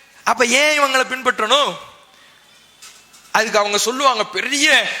 அப்ப ஏன் இவங்களை பின்பற்றணும்? அதுக்கு அவங்க சொல்லுவாங்க, பெரிய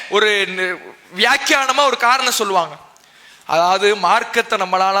ஒரு வியாக்கியானமா ஒரு காரணம் சொல்லுவாங்க. அதாவது மார்க்கத்தை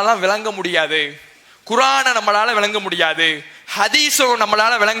நம்மளாலலாம் விளங்க முடியாது, குர்ஆனை நம்மளால விளங்க முடியாது, ஹதீஸும்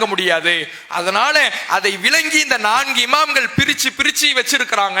நம்மளால விளங்க முடியாது. அதனால அதை விளங்கி இந்த 4 இமாம்கள் பிரிச்சு பிரிச்சு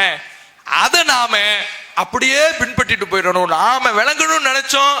வச்சிருக்கிறாங்க, அதை நாம அப்படியே பின்பற்றிட்டு போயிடணும். நாம விளங்கணும்னு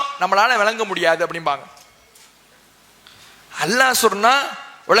நினைச்சோம், நம்மளால விளங்க முடியாது அப்படிம்பாங்க. அல்லாஹ் சொன்னா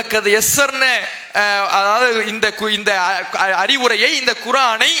உலக்கது எஸ்ஸர்ன, அதாவது இந்த அறிவுரையை, இந்த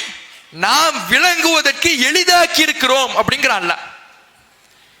குர்ஆனை நாம் விளங்குவதற்கு எளிதாக்கி இருக்கிறோம் அப்படிங்கிறான் அல்லாஹ்.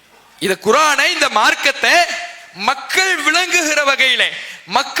 இந்த குர்ஆனை, இந்த மார்க்கத்தை மக்கள் விளங்குகிற வகையிலே,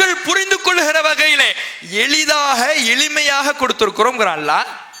 மக்கள் புரிந்து கொள்ளுகிற வகையிலே எளிதாக எளிமையாக கொடுத்திருக்கிறோம் அல்லாஹ்.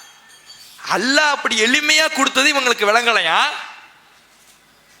 அல்லாஹ் அப்படி எளிமையா கொடுத்தது இவங்களுக்கு விளங்கலையா?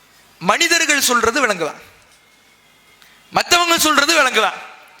 மனிதர்கள் சொல்றது விளங்குதான், மற்றவங்க சொல்றது விளங்குதான்.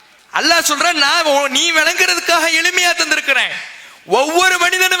 அல்லாஹ் சொல்ற, நான் நீ விளங்குறதுக்காக எளிமையா தந்திருக்கிறேன். ஒவ்வொரு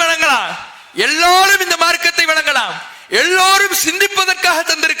மனிதனும் விளங்கலாம், எல்லாரும் இந்த மார்க்கத்தை விளங்கலாம், எல்லாரும் சிந்திப்பதற்காக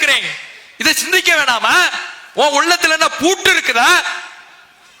தந்திருக்கிறேன். இதை சிந்திக்க வேணாமா? உன் உள்ளத்துல என்ன பூட்டு இருக்குதா?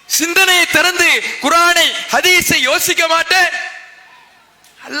 சிந்தனையை திறந்து குர்ஆனை ஹதீஸை யோசிக்க மாட்டேன்?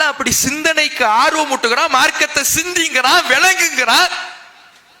 அல்லாஹ் அப்படி சிந்தனைக்கு ஆர்வம் ஊட்டுகிறான், மார்க்கத்தை சிந்திங்கிறான், விளங்குங்கிறான்.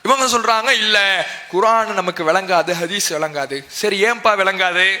 இவங்க சொல்றாங்க இல்ல குர்ஆன் நமக்கு விளங்காது, ஹதீஸ் விளங்காது. சரி, ஏன்பா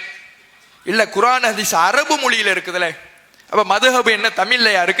விளங்காது? இல்ல குர்ஆன் ஹதீஸ் அரபு மொழியில இருக்குதுல்ல. அப்ப மதுஹப் என்ன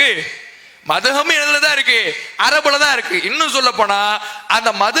தமிழ்லயா இருக்கு? மதுஹப் என்னதான் இருக்கு? அரபுல தான் இருக்கு. இன்னும் சொல்ல போனா அந்த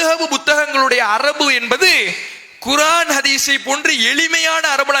மதுஹப் புத்தகங்களுடைய அரபு என்பது குர்ஆன் ஹதீஸை போன்று எளிமையான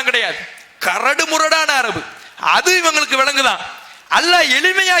அரபுலாம் கிடையாது, கரடு முரடான அரபு. அது இவங்களுக்கு விளங்குதான். அல்லாஹ்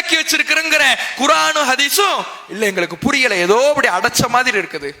எளிமையாக்கி வச்சிருக்கிற குர்ஆனும் ஹதீஸும் இல்ல எங்களுக்கு புரியல, ஏதோ அப்படி அடைச்ச மாதிரி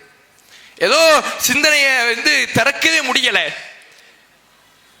இருக்குது, ஏதோ சிந்தனையை வந்து திறக்கவே முடியல.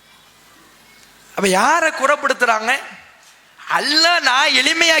 அப்ப யார குறப்படுத்துறாங்க? அல்லாஹ் நான்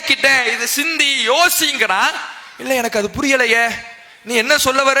எளிமையாக்கிட்டேன், இது சிந்தி யோசிங்கிறான். இல்ல எனக்கு அது புரியலையே, நீ என்ன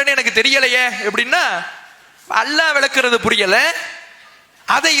சொல்ல வரன்னு எனக்கு தெரியலையே எப்படின்னா, அல்லாஹ் விளக்குறது புரியல,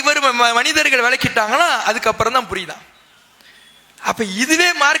 அதை இவர் மனிதர்கள் விளக்கிட்டாங்கன்னா அதுக்கப்புறம் தான் புரியுதான். அப்ப இதுவே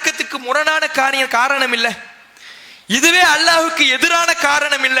மார்க்கத்துக்கு முரணான காரணம் இல்லை, இதுவே அல்லாஹுக்கு எதிரான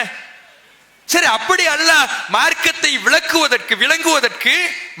காரணம் இல்லை. சரி, அப்படி அல்லாஹ் மார்க்கத்தை விளங்குவதற்கு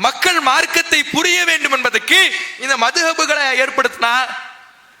மக்கள் மார்க்கத்தை புரிய வேண்டும் என்பதற்கு இந்த மதுஹபுகளை ஏற்படுத்தினா,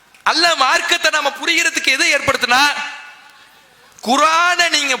 அல்லாஹ் மார்க்கத்தை நாம புரியறதுக்கு எதை ஏற்படுத்தினா? குர்ஆனை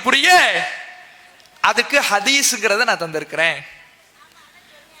நீங்க புரிய அதுக்கு ஹதீஸ்ங்கிறத நான் தந்திருக்கிறேன்.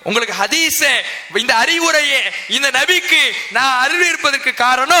 உங்களுக்கு ஹதீஸ, இந்த அறிவுரையே இந்த நபிக்கு நான் அருள் இருப்பதற்கு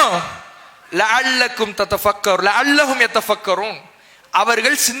காரணம் லஅல்லக்கும் ததஃபக்கர் லஅல்லஹும் யதஃபக்கரூன்,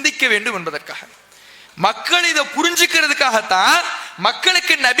 அவர்கள் சிந்திக்க வேண்டும் என்பதற்காக. மக்கள் இதை புரிஞ்சுக்கிறதுக்காகத்தான்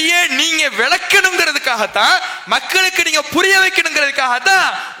மக்களுக்கு நபியே நீங்க விளக்கணுங்கிறதுக்காகத்தான், மக்களுக்கு நீங்க புரிய வைக்கணுங்கிறதுக்காகத்தான்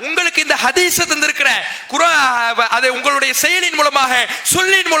உங்களுக்கு இந்த ஹதீஸை தந்திருக்கிறேன். அதை உங்களுடைய செயலின் மூலமாக,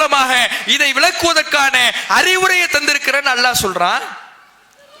 சொல்லின் மூலமாக இதை விளக்குவதற்கான அறிவுரையை தந்திருக்கிறேன்னு அல்லாஹ் சொல்றான்.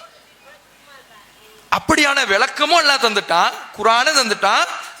 அப்படியான விளக்கமும் அல்லாஹ் தந்துட்டான், குர்ஆனை தந்துட்டான்,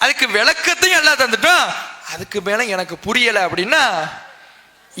 அதுக்கு விளக்கத்தையும் அல்லாஹ் தந்துட்டான். அதுக்கு மேல எனக்கு புரியல அப்படின்னா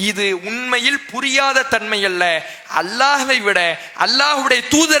இது உண்மையில் புரியாத தன்மை அல்ல. அல்லாஹ்வை விட, அல்லாஹ்வுடைய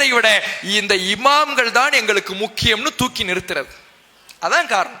தூதரை விட இந்த இமாம்கள் தான் எங்களுக்கு முக்கியம்னு தூக்கி நிறுத்துறது.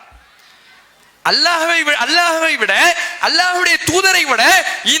 அதான் காரணம். அல்லாஹ்வை விட, அல்லாஹ்வுடைய தூதரை விட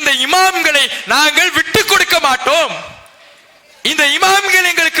இந்த இமாம்களை நாங்கள் விட்டு கொடுக்க மாட்டோம், இந்த இமாம்கள்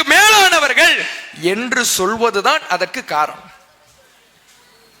எங்களுக்கு மேலானவர்கள் என்று சொல்வதுதான் அதற்கு காரணம்.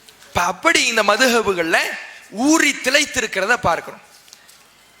 அப்படி இந்த மதுஹபுகள்ல ஊறி திளைத்திருக்கிறத பார்க்கிறோம்.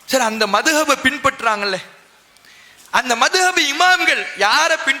 சரி, அந்த மதுஹபை பின்பற்றாங்கல்ல, அந்த மதுஹபு இமாம்கள்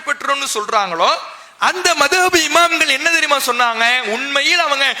யாரை பின்பற்றோம்னு சொல்றாங்களோ அந்த மதுஹபு இமாம்கள் என்ன தெரியுமா சொன்னாங்க? உண்மையில்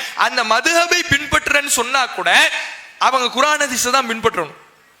அவங்க அந்த மதுஹபை பின்பற்றுறன்னு சொன்னா கூட அவங்க குர்ஆன் ஹதீஸை தான் பின்பற்றணும்,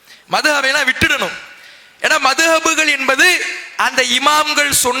 மதுஹபையெல்லாம் விட்டுடணும். ஏன்னா மதுஹபுகள் என்பது அந்த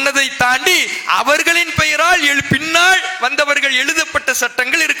இமாம்கள் சொன்னதை தாண்டி அவர்களின் பெயரால் பின்னால் வந்தவர்கள் எழுதப்பட்ட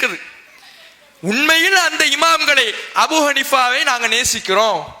சட்டங்கள் இருக்குது. உண்மையில் அந்த இமாம்களை, அபூ ஹனீஃபாவை நாங்க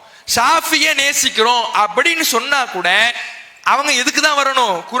நேசிக்கிறோம், ஷாஃபியை நேசிக்கிறோம் அப்படின்னு சொன்னா கூட அவங்க எதுக்கு தான்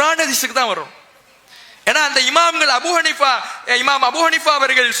வரணும்? குர்ஆன் ஹதீஸுக்கு தான் வரணும். ஏன்னா அந்த இமாம்கள் இமாம் அபூ ஹனீஃபா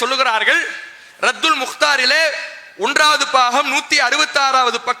அவர்கள் சொல்லுகிறார்கள், ரத்துல் முக்தாரிலே 1வது பாகம்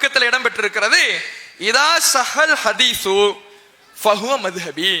 166வது பக்கத்தில் இடம் பெற்றிருக்கிறது, இதா சஹல் ஹதீஸு ஃபஹுவ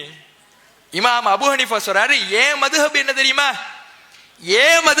மதுஹபி. இமாம் அபூ ஹனீஃபா சொல்றாரு, ஏன் மதுஹப் என்ன தெரியுமா?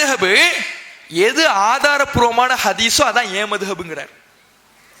 ஏன் மதுஹபு, எது ஆதாரபூர்வமான ஹதீஸோ அதான் ஏன் மதுஹபுங்கிறார்.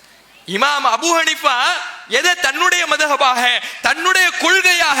 இமாம் அபூ ஹனீஃபா எதை தன்னுடைய மதுஹபாக, தன்னுடைய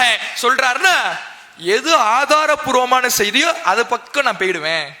கொள்கையாக சொல்றாருன்னா, எது ஆதாரபூர்வமான செய்தியோ அது பக்கம் நான்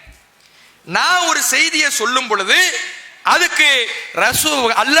போயிடுவேன். நான் ஒரு செய்தியை சொல்லும் பொழுது அதுக்கு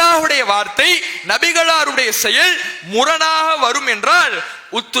அல்லாஹ்வுடைய வார்த்தை, நபிகளாருடைய செயல் முரணாக வரும் என்றால்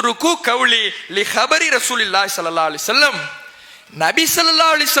உத்ருக்கு கௌலி லி ஹபரி ரசூலில்லாஹி ஸல்லல்லாஹு அலைஹி வஸல்லம், நபி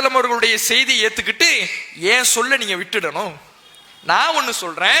ஸல்லல்லாஹு அலைஹி வஸல்லம் அவர்களுடைய செய்தியை ஏத்துக்கிட்டு ஏன் சொல்ல நீங்க விட்டுடணும். நான் ஒன்னு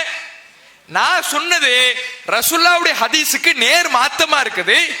சொல்றேன், நான் சொன்னது ரசூலுல்லாஹ்வுடைய ஹதீஸுக்கு நேர் மாத்தமா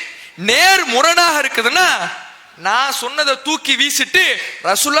இருக்குது, நேர் முரணாக இருக்குதுன்னா நான் சொன்னதை தூக்கி வீசிட்டு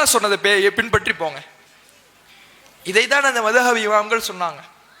ரசூலுல்லாஹ் சொன்னதை பின்பற்றி போங்க. இதைதான் அந்த மதுஹப் இமாம்கள் சொன்னாங்க.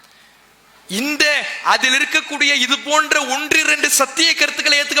 இந்த அதில் இருக்கக்கூடிய இது போன்ற 1-2 சத்திய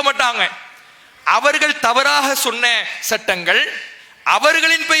கருத்துக்களை ஏத்துக்க மாட்டாங்க. அவர்கள் தவறாக சொன்ன சட்டங்கள்,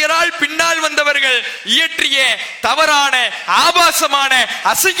 அவர்களின் பெயரால் பின்னால் வந்தவர்கள் இயற்றிய தவறான, ஆபாசமான,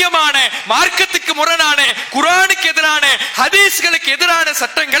 அசிங்கமான, மார்க்கத்துக்கு முரணான, குர்ஆனுக்கு எதிரான, ஹதீஸ்களுக்கு எதிரான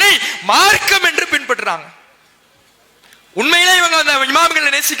சட்டங்களை மார்க்கம் என்று பின்பற்றுறாங்க. உண்மையிலே இவங்க அந்த இமாம்களை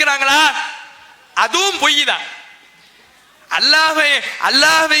நேசிக்கிறாங்களா? அதுவும் பொய் தான்.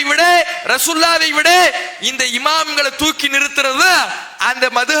 அல்லாஹ்வை விட, ரசூலுல்லாஹ்வை விட இந்த இமாம்களை தூக்கி நிறுத்துறது அந்த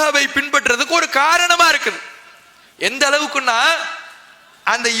மதுஹபை பின்பற்றுறதுக்கு ஒரு காரணமா இருக்குது. எந்த அளவுக்குன்னா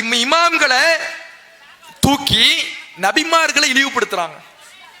அந்த இமாம்களை தூக்கி நபிமார்களை இழிவுபடுத்துறாங்க.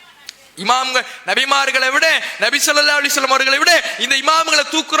 இமாம்கள் நபிமார்களை விட, நபி ஸல்லல்லாஹு அலைஹி வஸல்லம் அவர்களை விட இந்த இமாம்களை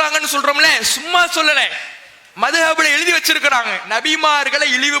தூக்குறாங்கன்னு சொல்றோம்ல, சும்மா சொல்லல, மதுஹப்ல எழுதி வச்சிருக்கிறாங்க. நபிமார்களை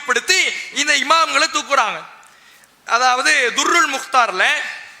இழிவுபடுத்தி இந்த இமாம்களை தூக்குறாங்க. அதாவது துர்ருல் முக்தார்ல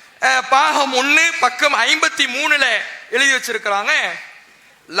பாகம் 1 பக்கம் 53ல எழுதி வச்சிருக்கிறாங்க,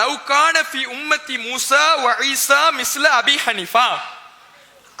 லவ்கான ஃபி உம்மத்தி மூசா வ ஈசா மிஸ்ல அபி ஹனீஃபா.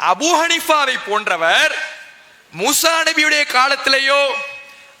 அபூ ஹனீஃபாவை போன்றவர் மூசா நபியுடைய காலத்திலேயோ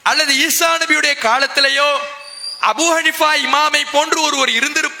அல்லது ஈசா நபியுடைய காலத்திலேயோ அபூ ஹனீஃபா இமாமை போன்று ஒருவர்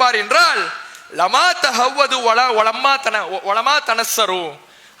இருந்திருப்பார் என்றால் லமா தஹவது வலமா தனஸ்ஸரு,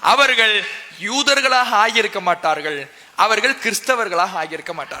 அவர்கள் யூதர்களாக ஆகியிருக்க மாட்டார்கள், அவர்கள் கிறிஸ்தவர்களாக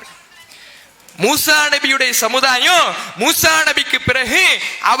ஆகியிருக்க மாட்டார்கள். மூசா நபியுடைய சமுதாயம், மூசா நபிக்கு பிறகு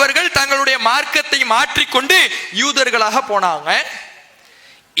அவர்கள் தங்களுடைய மார்க்கத்தை மாற்றிக்கொண்டு யூதர்களாக போனாங்க.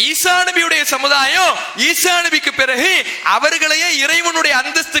 ஈசா நபியுடைய சமுதாயம், ஈசா நபிக்கு பிறகு அவர்களையே இறைவனுடைய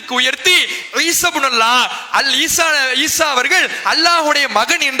அந்தஸ்துக்கு உயர்த்தி ஈசா அவர்கள் அல்லாஹ்வுடைய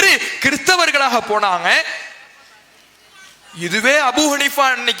மகன் என்று கிறிஸ்தவர்களாக போனாங்க. இதுவே அபூ ஹனீஃபா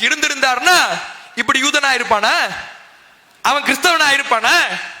இன்னைக்கு இருந்திருந்தார்னா இப்படி யூதனா இருப்பானா? அவன் கிறிஸ்தவனா இருப்பானா?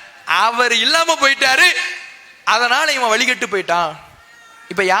 அவர் இல்லாம போயிட்டாரு, அதனால இவன் வழிகட்டு போயிட்டான்.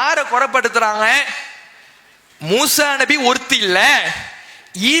 இப்ப யார குறைப்படுத்துறாங்க? மூசா நபி ஒருத்தி இல்ல,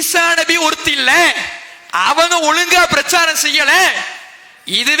 ஈசா நபி ஒருத்தி இல்ல, அவங்க ஒழுங்கா பிரச்சாரம் செய்யல.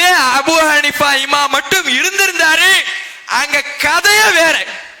 இதுவே அபூ ஹனீஃபா இமாம் மட்டும் இருந்திருந்தாரு, அங்க கதைய வேற.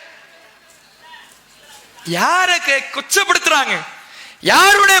 யார கொச்சப்படுத்துறாங்க,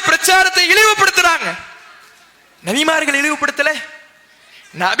 யாருடைய பிரச்சாரத்தை இழிவுபடுத்துறாங்க? நபிமார்களை இழிவுபடுத்தல,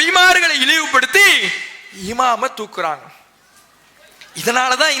 நபிமார்களை இழிவுபடுத்தி இமாம தூக்குறாங்க.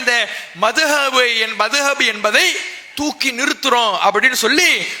 இதனாலதான் இந்த மதுஹப் என்பதை தூக்கி நிறுத்துறோம் அப்படின்னு சொல்லி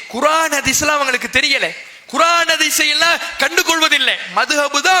குர்ஆன் ஹதீஸ்லாம் அவங்களுக்கு தெரியல, குர்ஆன் ஹதீஸை எல்லாம் கண்டுகொள்வதில்லை.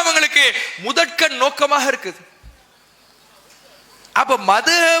 மதுஹப் தான் அவங்களுக்கு முதற்கண் நோக்கமாக இருக்குது. அப்ப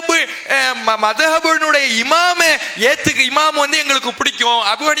மதுஹபுடைய இமாம் எங்களுக்கு பிடிக்கும்,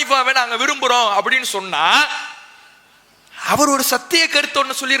 அபூ ஹனீஃபாவை நாங்க விரும்புறோம் அப்படின்னு சொன்னா அவர் ஒரு சத்திய கருத்து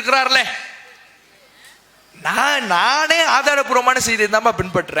ஒண்ணு சொல்லி இருக்கிறார்ல, நானே ஆதாரபூர்வமான செய்தியை தான்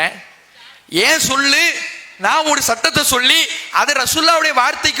பின்பற்றுறேன். ஏன் சொல்லு, நான் ஒரு சட்டத்தை சொல்லி அது ரசூலுல்லாஹ்வுடைய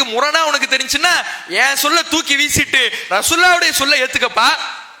வார்த்தைக்கு முரணா உனக்கு தெரிஞ்சுன்னா ஏன் சொல்ல தூக்கி வீசிட்டு ரசூலுல்லாஹ்வுடைய சொல்ல ஏத்துக்கப்பா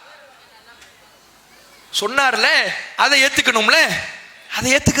சொன்னார்ல, அதை ஏத்துக்கணும்ல, அதை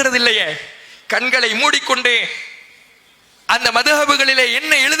ஏத்துக்கிறது இல்லையே. கண்களை மூடிக்கொண்டு அந்த மதுஹபுகளிலே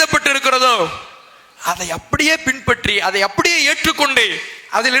என்ன எழுதப்பட்டு இருக்கிறதோ அதை அப்படியே பின்பற்றி அதை அப்படியே ஏற்றுக்கொண்டு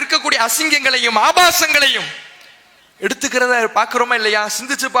அதில் இருக்கக்கூடிய அசிங்கங்களையும் ஆபாசங்களையும் எடுத்துக்கிறத பார்க்கிறோமா இல்லையா?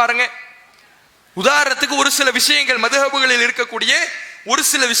 சிந்திச்சு பாருங்க. உதாரணத்துக்கு ஒரு சில விஷயங்கள், மதுஹபுகளில் இருக்கக்கூடிய ஒரு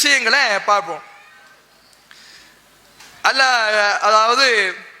சில விஷயங்களை பார்ப்போம். அதாவது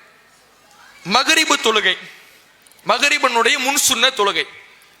மகரிபு தொழுகை, மகரிபனுடைய முன் சுன்ன தொழுகை.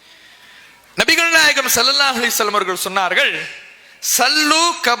 நபிகள் நாயகம் ஸல்லல்லாஹு அலைஹி வஸல்லம் அவர்கள் சொன்னார்கள், சல்லு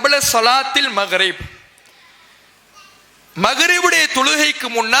கப்ல ஸலாத்தில் மகரிப், மகரிபுடைய தொழுகைக்கு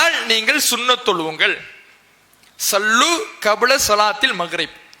முன்னால் நீங்கள் சுன்னத் தொழுவுங்கள். சல்லு கப்ல ஸலாத்தில்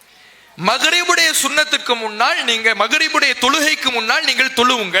மகரிப், மகரிபுடைய சுன்னத்துக்கு முன்னால் நீங்க மகரிபுடைய தொழுகைக்கு முன்னால் நீங்கள்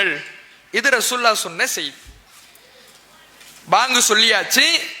தொழுவுங்கள். இது ரசூலுல்லாஹ் சொன்ன செய்தி. பாங்கு சொல்லியாச்சு,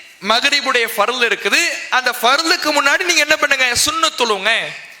 மகரிபுடைய ஃபர்ல் இருக்குது, அந்த ஃபர்லுக்கு முன்னாடி நீங்க என்ன பண்ணுங்க, சுன்னத் தொழுவுங்க.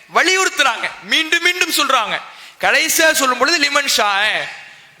 வலியுறுத்துறாங்க, மீண்டும் மீண்டும் சொல்றாங்க. கடைசியா சொல்லும் பொழுது லிமன் ஷா,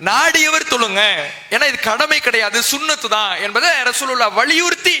 நாடியவர் தொழுங்க, ஏன்னா இது கடமை கிடையாது, சுன்னத்து தான் என்பதை ரசூலுல்லாஹ்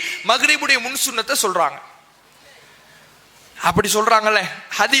வலியுறுத்தி மகரிபுடைய முன் சுன்னத்தை சொல்றாங்க. அப்படி சொல்றாங்கல்ல,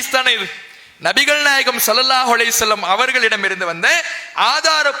 ஹதீஸ் தானே இது. நபிகள் நாயகம் ஸல்லல்லாஹு அலைஹி வஸல்லம் அவர்களிடம் இருந்து வந்த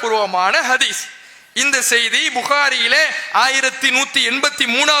ஆதாரபூர்வமான ஹதீஸ். இந்த செய்தி புகாரியிலே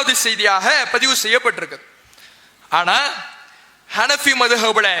 1183வது செய்தியாக பதிவு செய்யப்பட்டிருக்கு. ஆனா ஹனஃபி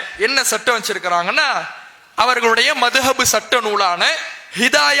மதுஹபுல என்ன சட்டம் வச்சிருக்கிறாங்கன்னா, அவர்களுடைய மதுஹபு சட்ட நூலான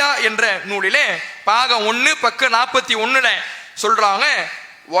ஹிதாயா என்ற நூலிலே பாகம் 1 பக்கம் 41ல சொல்றாங்க,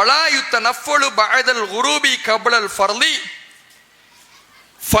 வலா யுத்தனஃபலு பஅதல் குரூபி கப்லல் ஃபர்லி,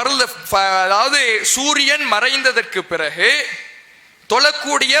 அதாவது சூரியன் மறைந்ததற்கு பிறகு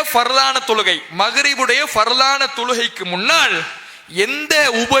தொழக்கூடிய ஃபர்லான தொழுகை, மகரிபுடைய ஃபர்லான தொழுகைக்கு முன்னால் எந்த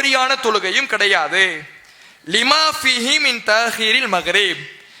உபரியான தொழுகையும் கிடையாது. லிமா ஃபீஹி மின் தஹீரில் மகரிப்,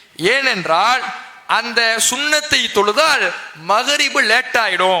 ஏனென்றால் அந்த சுன்னத்தை தொழுதால் மகரிபு லேட்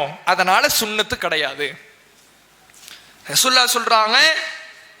ஆயிடும், அதனால சுன்னத்து கிடையாது. ரசூலுல்லாஹ் சொல்றாங்க,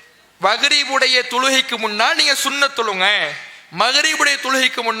 மகரிபுடைய தொழுகைக்கு முன்னால் நீங்க சுன்னத் தொழுங்க, மகரிபுடைய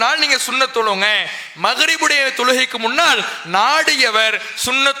தொழுகைக்கு முன்னால் நீங்க சுன்னத் தொழுங்க, மகரிபுடைய தொழுகைக்கு முன்னால் நாடியவர்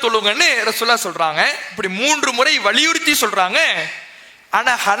சுன்னத் தொழுங்கன்னு ரசூலுல்லாஹ் சொல்றாங்க. இப்படி 3 முறை வலியுறுத்தி சொல்றாங்க.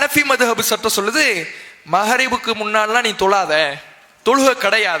 ஆனா ஹனஃபி மதுஹப் சட்டம் சொல்லுது, மகரிபுக்கு முன்னால்லாம் நீ தொழாத, தொழுகை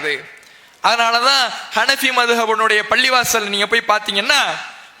கிடையாது. அதனாலதான் ஹனஃபி மதுஹபனுடைய பள்ளிவாசல் நீங்க போய் பாத்தீங்கன்னா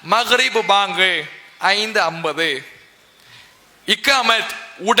மகரிபு பாங்கு 5:50, இக்காமத்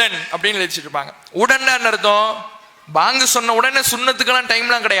உடன் அப்படின்னு எழுதிட்டு இருப்பாங்க. உடன் அர்த்தம், பாங்கு சொன்ன உடனே சுன்னத்துக்கெல்லாம்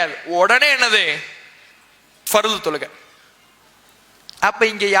டைம்லாம் கிடையாது, உடனே என்னது ஃபர்து தொழுகை. அப்ப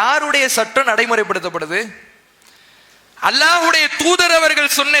இங்க யாருடைய சட்டம் நடைமுறைப்படுத்தப்படுது? அல்லாஹ்வுடைய தூதர்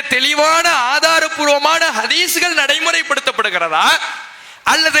அவர்கள் சொன்ன தெளிவான ஆதாரபூர்வமான ஹதீஸ்கள் நடைமுறைப்படுத்தப்படுகிறதா,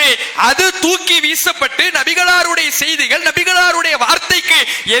 அல்லது அது தூக்கி வீசப்பட்டு நபிகளாருடைய செய்திகள், நபிகளாருடைய வார்த்தைக்கு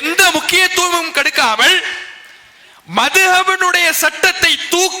எந்த முக்கியத்துவமும் கொடுக்காமல் மதுஹபனுடைய சட்டத்தை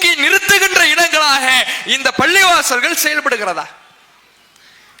தூக்கி நிறுத்துகின்ற இடங்களாக இந்த பள்ளிவாசல்கள் செயல்படுகிறதா?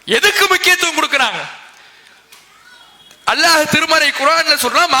 எதுக்கு முக்கியத்துவம் கொடுக்கிறாங்க? அல்லாஹ் திருமறை குர்ஆன்ல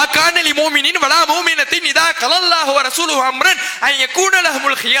சொல்றான், மா கான லில் முஃமினின் வலா முஃமினத்தின் இதா கலல்லாஹு வ ரசூலுஹு அம்ரன் அன் யகூன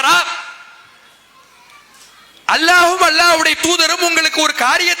லஹுல் ஹியரா, அல்லாஹ்வும் அல்லாஹ்வுடைய தூதரும் உங்களுக்கு ஒரு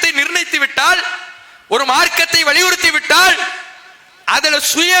காரியத்தை நிர்ணயித்து விட்டால், ஒரு மார்க்கத்தை வலியுறுத்தி விட்டால், அதுல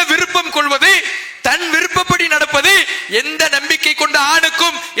சுய விருப்பம் கொள்வது, தன் விருப்பப்படி நடப்பது எந்த நம்பிக்கை கொண்ட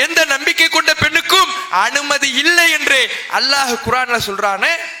ஆணுக்கும் எந்த நம்பிக்கை கொண்ட பெண்ணுக்கும் அனுமதி இல்லை என்று அல்லாஹ் குர்ஆன்ல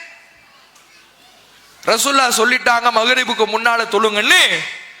சொல்றானே. ரசூலுல்லாஹ் சொல்லிட்டாங்க மகரிபுக்கு முன்னால தொழுங்கன்னு,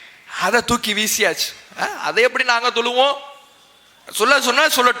 அதை தூக்கி வீசியாச்சு. அதை எப்படி நாங்க தொழுவோம்? சொன்னா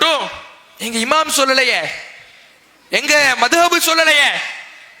சொல்லட்டும், எங்க இமாம் சொல்லலையே, எங்க மதுஹபு சொல்லலையே.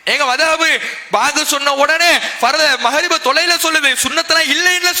 எங்க மதுஹபு பாங்கு சொன்ன உடனே ஃபர்த மகரிப தொலைல சொல்லுது, சுன்னத்தெல்லாம்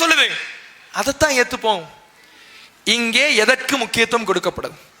இல்லைன்னு சொல்லுது. அதைத்தான் ஏத்துப்போம். இங்கே எதற்கு முக்கியத்துவம்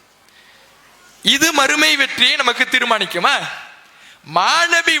கொடுக்கப்படுது? இது மறுமை வெற்றியை நமக்கு தீர்மானிக்குமா?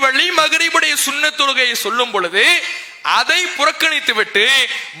 மாநபி வழி மகரிபுடைய சுன்னத் தொழுகையை சொல்லும் பொழுது அதை புறக்கணித்து விட்டு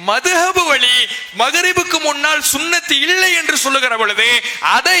மதுஹபு வழி மகரிபுக்கு முன்னால் சுன்னத்து இல்லை என்று சொல்லுகிற பொழுது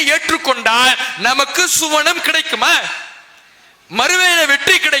அதை ஏற்றுக்கொண்டால் நமக்கு சுவனம் கிடைக்குமா? மறுமையில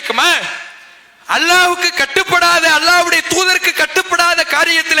வெற்றி கிடைக்குமா? அல்லாஹ்வுக்கு கட்டுப்படாத, அல்லாஹ்வுடைய தூதருக்கு கட்டுப்படாத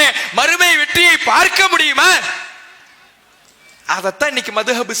காரியத்திலே மறுமை வெற்றியை பார்க்க முடியுமா? அதைத்தான் இன்னைக்கு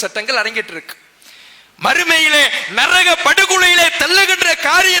மதுஹபு சட்டங்கள் அரங்கிட்டு இருக்கு. மறுமையிலே நரக படுகொலையிலே தள்ளுகின்ற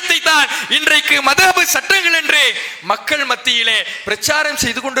காரியத்தை தான் இன்றைக்கு மதுஹபு சட்டங்கள் என்று மக்கள் மத்தியிலே பிரச்சாரம்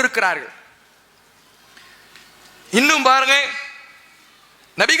செய்து கொண்டிருக்கிறார்கள். இன்னும் பாருங்க,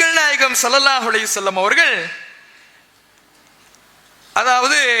 நபிகள் நாயகம் ஸல்லல்லாஹு அலைஹி வஸல்லம் அவர்கள்,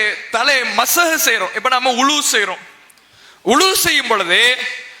 அதாவது தலை மசஹ் செய்யறோம். இப்ப நம்ம உளு செய்யறோம். உளு செய்யும் பொழுது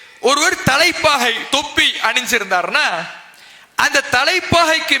ஒருவர் தலைப்பாகை தொப்பி அணிஞ்சிருந்தாருன்னா அந்த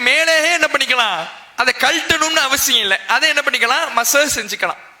தலைப்பாகைக்கு மேலே என்ன பண்ணிக்கலாம்? அதை கழட்டணும்னு அவசியம் இல்லை. அதை என்ன பண்ணிக்கலாம்? மசஹ்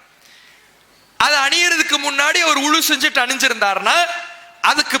செஞ்சுக்கலாம். அதை அணியறதுக்கு முன்னாடி அவர் உளு செஞ்சுட்டு அணிஞ்சிருந்தாருன்னா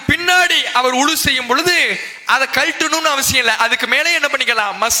அதுக்கு பின்னாடி அவர் உளு செய்யும் பொழுது அதை கழட்டணும்னு அவசியம் இல்லை. அதுக்கு மேலே என்ன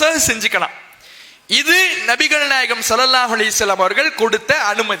பண்ணிக்கலாம்? மசஹ் செஞ்சுக்கலாம். இது நபிகள் நாயகம் ஸல்லல்லாஹு அலைஹி வஸல்லம் அவர்கள் கொடுத்த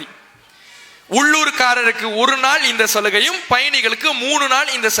அனுமதி. உள்ளூர்காரருக்கு ஒரு நாள் இந்த சலுகையும் பயணிகளுக்கு 3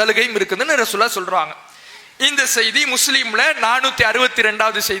 நாள் இந்த சலுகையும் இருக்குதுன்னு ரசூலுல்லாஹ் சொல்றாங்க. இந்த செய்தி முஸ்லிம்ல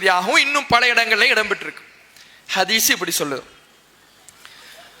 462வது செய்தியாகவும் இன்னும் பல இடங்கள்ல இடம்பெற்றிருக்கு. ஹதீஸ் இப்படி சொல்லுது.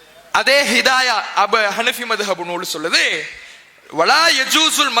 அதே ஹிதாயா அபு ஹனஃபி மதுஹப் நூல் சொல்லுது, வலா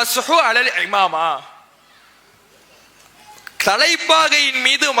யஜூசுல் மஸ்ஹு அலல் இமாமா, தலைப்பாகையின்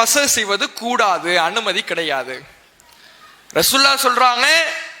மீது மசஹ் செய்வது கூடாது, அனுமதி கிடையாது. ரசூலுல்லாஹ் சொல்றாங்க,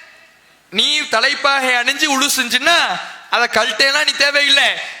 நீ தலைப்பாகை அணிஞ்சு உளு செஞ்சுன்னா அதை கழட்டெல்லாம் நீ தேவையில்லை,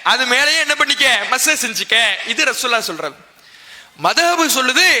 அது மேலேயே என்ன பண்ணிக்க? மசஹ் செஞ்சுக்க. இது ரசூலுல்லாஹ் சொல்றது. மதுஹப்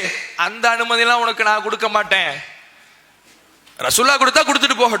சொல்லுது, அந்த அனுமதி எல்லாம் உனக்கு நான் கொடுக்க மாட்டேன். ரசூலுல்லாஹ் கொடுத்தா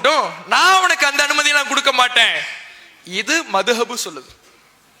கொடுத்துட்டு போகட்டும், நான் உனக்கு அந்த அனுமதி எல்லாம் கொடுக்க மாட்டேன். இது மதுஹப் சொல்லுது.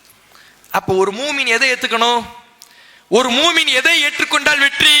 அப்ப ஒரு மூமின் எதை ஏத்துக்கணும்? ஒரு மூமின் எதை ஏற்றுக்கொண்டால்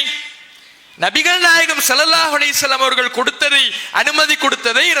வெற்றி? நபிகள் நாயகம் ஸல்லல்லாஹு அலைஹி வஸல்லம் அவர்கள் கொடுத்ததை, அனுமதி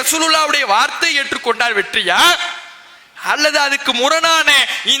கொடுத்ததை, ரசூலுல்லாஹ்வுடைய வார்த்தை ஏற்றுக்கொண்டால் வெற்றியா, அல்லது அதுக்கு முரணான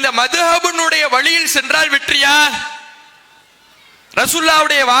இந்த மதுஹபினுடைய வழியில் சென்றால் வெற்றியா?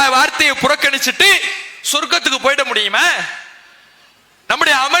 ரசூலுல்லாஹ்வுடைய வார்த்தையை புறக்கணிச்சிட்டு சொர்க்கத்துக்கு போயிட முடியுமா?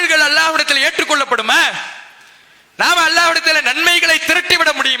 நம்முடைய அமல்கள் அல்லாஹ்விடத்தில் ஏற்றுக்கொள்ளப்படுமா? நாம அல்லாஹ்விடத்தில் நன்மைகளை திரட்டி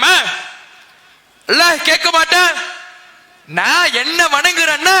விட முடியுமா? அல்லாஹ் கேட்க மாட்டான். நான் என்ன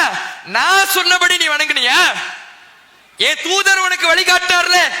வணங்குறேன்னா நான் சொன்னபடி நீ வணங்குனியா? என் தூதர் உனக்கு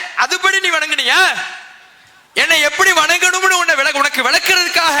வழிகாட்டார்ல அதுபடி நீ வணங்குனியா? என்னை எப்படி வணங்கணும்னு உனக்கு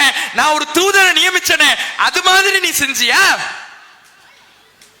விளக்குறதுக்காக நான் ஒரு தூதரை நியமிச்சனே, அது மாதிரி நீ செஞ்சியா?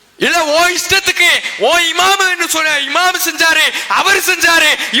 இல்ல ஓ இஷ்டத்துக்கு ஓ இமாம் சொன்ன இமாம் செஞ்சாரு, அவர்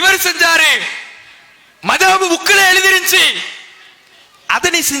செஞ்சாரு, இவர் செஞ்சாரு, மதஹப் புக்ல எழுதிருந்துச்சு, அதை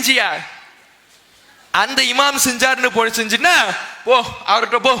நீ செஞ்சியா? அந்த இமாம் செஞ்சாருன்னு போய் செஞ்சுன்னா போ,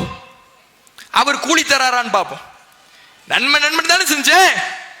 அவர்கிட்ட போ, அவர் கூலி தராரான்னு பார்ப்போம். நன்மை நன்மை தானே செஞ்சேன்,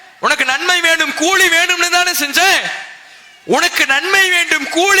 உனக்கு நன்மை வேண்டும் கூலி வேண்டும்னு தானே செஞ்சேன். உனக்கு நன்மை வேண்டும்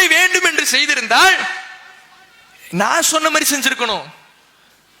கூலி வேண்டும் என்று செய்திருந்தால் நான் சொன்ன மாதிரி செஞ்சிருக்கணும்.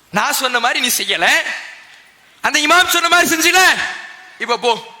 நான் சொன்ன மாதிரி நீ செய்யல, அந்த இமாம் சொன்ன மாதிரி செஞ்சல. இப்ப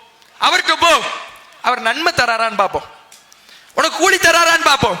போ, அவர்கிட்ட போ, அவர் நன்மை தராரான்னு பார்ப்போம், உனக்கு கூலி தராரான்னு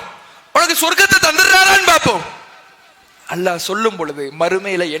பார்ப்போம், உனக்கு சொர்க்கத்தை தந்துடுறாரான்னு பார்ப்போம். அல்லாஹ் சொல்லும் பொழுது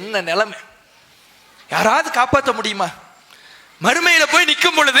மறுமையில என்ன நிலைமை யாராவது காப்பாற்ற முடியுமா? மறுமையில போய்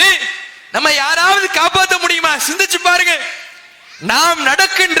நிற்கும் பொழுது நம்ம யாராவது காப்பாற்ற முடியுமா? சிந்திச்சு பாருங்க. நாம்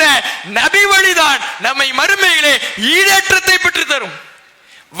நடக்கின்ற நபி வழிதான் நம்மை மறுமையிலே ஈடேற்றத்தை பெற்று தரும்.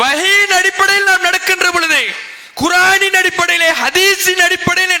 வஹீயின் அடிப்படையில் நாம் நடக்கின்ற பொழுது, குர்ஆனின் அடிப்படையிலே, ஹதீஸின்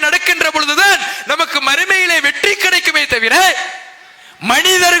அடிப்படையிலே நடக்கின்ற பொழுதுதான் நமக்கு மறுமையிலே வெற்றி கிடைக்குமே தவிர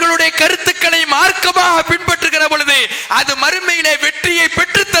மனிதர்களுடைய கருத்துக்களை மார்க்கமாக பின்பற்றுகிற பொழுது அது மறுமையிலே வெற்றியை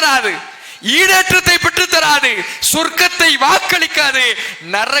பெற்றுத்தராது, ஈடேற்றத்தை பெற்றுத்தராது, சொர்க்கத்தை வாக்களிக்காது,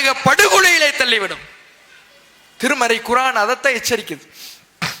 நரக படுகொலையிலே தள்ளிவிடும். திருமறை குர்ஆன் அதைத்தான் எச்சரிக்குது.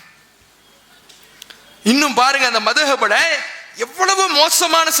 இன்னும் பாருங்க, அந்த மதுஹபுல எவ்வளவு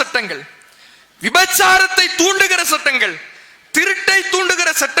மோசமான சட்டங்கள், விபச்சாரத்தை தூண்டுகிற சட்டங்கள், திருட்டை தூண்டுகிற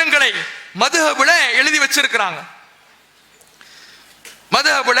சட்டங்களை மதுஹபுல எழுதி வச்சிருக்கிறாங்க.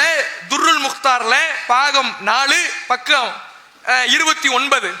 மதுஹபுல துர்ருல் முக்தார்ல பாகம் 4 பக்கம்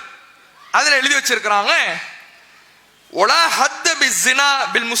 29 அதுல எழுதி வச்சிருக்கிறாங்க, ஒலா ஹத்த பிஸ்ஸினா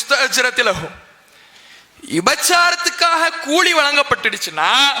பில் முஸ்தஅஜ்ரத்தி லஹு. விபச்சாரத்துக்காக கூலி வழங்கப்பட்டுடுச்சுன்னா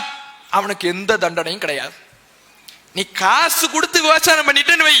அவனுக்கு எந்த தண்டனையும் கிடையாது. நீ காசு கொடுத்து விபச்சாரம்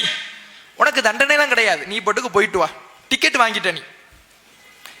பண்ணிட்டேன்னு வை, உனக்கு தண்டனை எல்லாம் கிடையாது. நீ பட்டுக்கு போயிட்டு வா, டிக்கெட் வாங்கிட்ட. நீ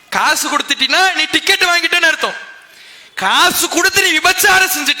காசு கொடுத்துட்டீன்னா நீ டிக்கெட் வாங்கிட்டேன்னு அர்த்தம். காசு கொடுத்து நீ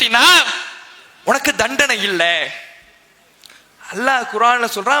விபச்சாரம் செஞ்சிட்டீன்னா உனக்கு தண்டனை இல்லை. அல்லாஹ் குர்ஆன்ல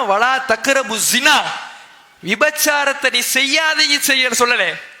சொல்றான், வலா தக்ரபு ஸினா. விபச்சாரத்தை நீ செய்ய சொல்லல,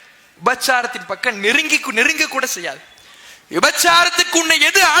 விபச்சாரத்தின் பக்கம் நெருங்க கூட செய்யாது. விபச்சாரத்துக்கு உன்னை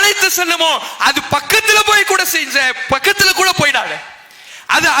எது அழைத்து செல்லுமோ அது பக்கத்துல போய் கூட பக்கத்துல கூட போயிடாத.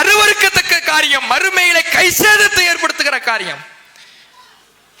 அது அருவருக்கத்தக்க காரியம், மறுமையில கை சேதத்தை ஏற்படுத்துகிற காரியம்.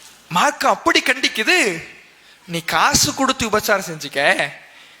 மார்க்கம் அப்படி கண்டிக்குது. நீ காசு கொடுத்து விபச்சாரம் செஞ்சுக்க,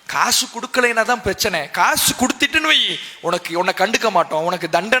 காசு கொடுக்கலைன்னா தான் பிரச்சனை. காசு கொடுத்துட்டுன்னு வை, உன்னை கண்டுக்க மாட்டோம், உனக்கு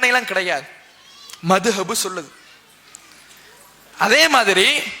தண்டனை எல்லாம் கிடையாது. மதுஹபு சொல்லுது. அதே மாதிரி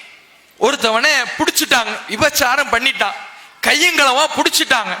ஒருத்தவனை பிடிச்சிட்டாங்க, விபச்சாரம் பண்ணிட்டான், கையங்களவா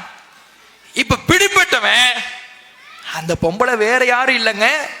பிடிச்சிட்டாங்க. இப்ப பிடிப்பட்டவன் அந்த பொம்பளை வேற யாரும் இல்லைங்க,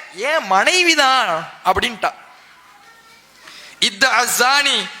 ஏன் மனைவிதான் அப்படின்ட்டா. இத்த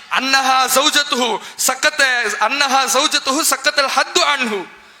அஸானி அன்னஹா ஸௌஜத்துஹு சக்கத அன்னஹா ஸௌஜத்துஹு சக்கத்தல் ஹத்து அன்ஹு.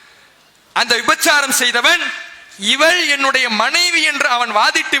 அந்த விபச்சாரம் செய்தவன் இவள் என்னுடைய மனைவி என்று அவன்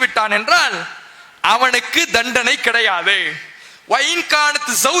வாதிட்டு விட்டான் என்றால் அவனுக்கு தண்டனை கிடையாது. வைன்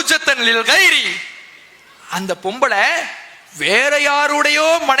கானத் ஸௌஜத்தன் லில் கைரி. அந்த பொம்பளை வேற யாருடையோ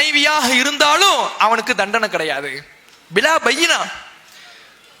மனைவியாக இருந்தாலும் அவனுக்கு தண்டனை கிடையாது. பிலா பையினா,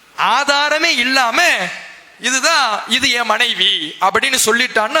 ஆதாரமே இல்லாம இது என் மனைவி அப்படின்னு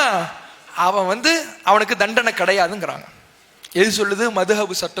சொல்லிட்டான்னா அவனுக்கு தண்டனை கிடையாதுங்கிறாங்க. எது சொல்லுது?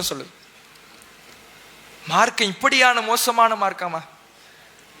 மதுஹபு சட்டம் சொல்லுது. மார்க்கம் இப்படியான மோசமான மார்க்கமா?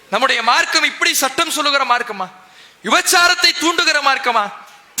 நம்முடைய மார்க்கம் இப்படி சட்டம் சொல்லுகிற மார்க்கமா? விபச்சாரத்தை தூண்டுகிற மார்க்கமா?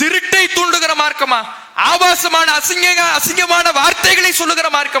 திருட்டை தூண்டுகிற மார்க்கமா? ஆபாசமான அசிங்கமான வார்த்தைகளை சொல்லுகிற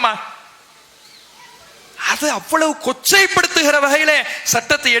மார்க்கமா? அது அவ்வளவு கொச்சைப்படுத்துகிற வகையில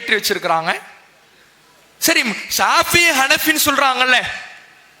சட்டத்தை ஏற்றி வச்சிருக்கிறாங்க. சரி, ஷாஃபி ஹனஃபின்னு சொல்றாங்கல்ல,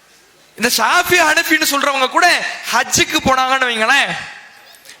 இந்த ஷாஃபி ஹனஃபின்னு சொல்றவங்க கூட ஹஜ்ஜுக்கு போனாங்கன்னு வைங்களேன்.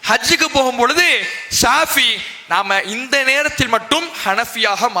 ஹஜ்ஜுக்கு போகும் பொழுது ஷாஃபி நாம இந்த நேரத்தில் மட்டும்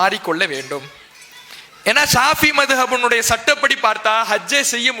ஹனஃபியாக மாறிக்கொள்ள வேண்டும். ஏன்னா ஷாஃபி மதுஹபுனுடைய சட்டப்படி பார்த்தா ஹஜ்ஜே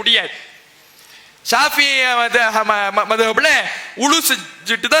செய்ய முடியாது. ஷாஃபி மதுஹபுல உளு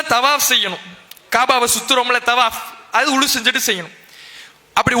செஞ்சுட்டு தான் தவாஃப் செய்யணும். காபாவை சுத்துறோம்ல தவாஃப், அது உளு செஞ்சுட்டு செய்யணும்.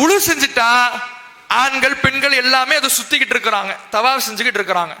 அப்படி உளு செஞ்சுட்டா ஆண்கள் பெண்கள் எல்லாமே அதை சுத்திக்கிட்டு இருக்கிறாங்க, தவாஃப் செஞ்சுக்கிட்டு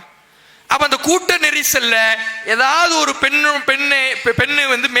இருக்கிறாங்க. அப்ப அந்த கூட்ட நெரிசல்ல ஏதாவது ஒரு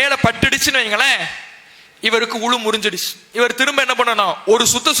பெண்ணு மேல பட்டுடுச்சுன்னு வைங்களேன், இவருக்கு உளு முறிஞ்சிடுச்சு. இவர் திரும்ப என்ன பண்ணணும்? ஒரு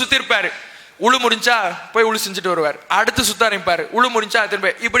சுத்தி இருப்பாரு, உளு முறிஞ்சா போய் உளு செஞ்சுட்டு வருவார். அடுத்து சுத்த ஆரம்பிப்பாரு, உளு முறிஞ்சா திரும்ப.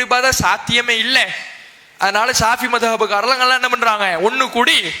 இப்படி பார்த்தா சாத்தியமே இல்லை. அதனால ஷாஃபி மதுஹபுக்காரங்க என்ன பண்றாங்க? ஒண்ணு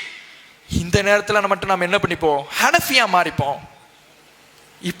கூடி இந்த நேரத்துல மட்டும் நம்ம என்ன பண்ணிப்போம்? ஹனஃபியா மாறிப்போம்.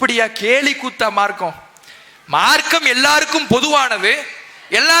 இப்படியா கேலி கூத்தா மார்க்கம்? மார்க்கம் எல்லாருக்கும் பொதுவானது,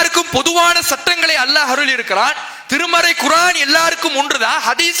 எல்லாருக்கும் பொதுவான சட்டங்களை அல்லாஹ் அருள் இருக்கிறான். திருமறை குர்ஆன் எல்லாருக்கும் ஒன்றுதான்,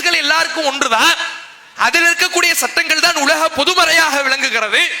 ஹதீஸ்கள் எல்லாருக்கும் ஒன்றுதான். அதில் இருக்கக்கூடிய சட்டங்கள் தான் உலக பொதுமறையாக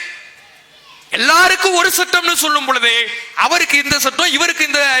விளங்குகிறது. எல்லாருக்கும் ஒரு சட்டம்னு சொல்லும் பொழுது அவருக்கு இந்த சட்டம், இவருக்கு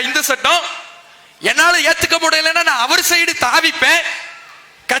இந்த சட்டம் என்னால ஏத்துக்க முடியலன்னா நான் அவர் சைடு தாவிப்பேன்,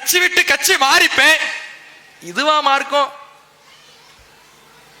 கட்சி விட்டு கட்சி மாறிப்பேன். இதுவா மார்க்கம்?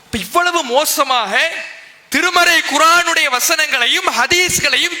 இவ்வளவு மோசமாக திருமறை குர்ஆனுடைய வசனங்களையும்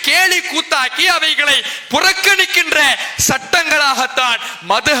ஹதீஸ்களையும் கேலி கூத்தாக்கி அவைகளை புறக்கணிக்கின்ற சட்டங்களாகத்தான்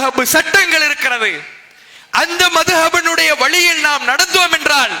மதுஹப் சட்டங்கள் இருக்கிறது. அந்த மதுஹபினுடைய வழியில் நாம் நடந்தோம்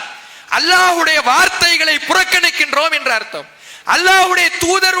என்றால் அல்லாஹ்வுடைய வார்த்தைகளை புறக்கணிக்கின்றோம் என்ற அர்த்தம். அல்லாஹ்வுடைய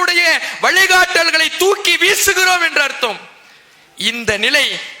தூதருடைய வழிகாட்டல்களை தூக்கி வீசுகிறோம் என்ற அர்த்தம். இந்த நிலை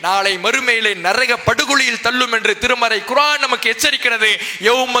நாளை மறுமையிலே நரக படுகொலியில் தள்ளும் என்று திருமறை குர்ஆன் நமக்கு எச்சரிக்கிறது.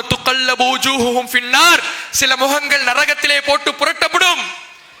 யௌம துகல்லபு வஜூஹுஹும் ஃபின்னார். சில முகங்கள் நரகத்திலே போட்டு புரட்டப்படும்.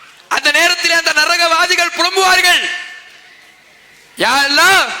 அந்த நேரத்திலே அந்த நரகவாதிகள் புலம்புவார்கள், யா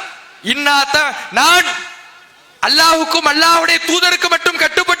அல்லாஹ், நான் அல்லாஹ்வுக்கும் அல்லாஹ்வுடைய தூதருக்கு மட்டும்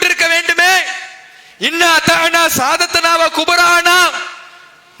கட்டுப்பட்டிருக்க வேண்டுமே. இன்னா தஅனா சாதத்தனா வ குபரானா.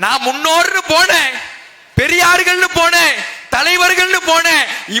 நான் முன்னோர்னு போனேன், பெரியார்கள்னு போனேன், தலைவர்கள்னு போனேன்,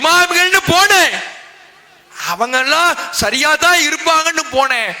 இமாம்கள்னு போனேன், அவங்க எல்லாம் சரியா தான் இருப்பாங்கன்னு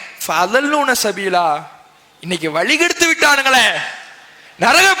போனேன். ஃபதல்லுன சபீலா. இன்னைக்கு வழிகெடுத்து விட்டானுங்களே,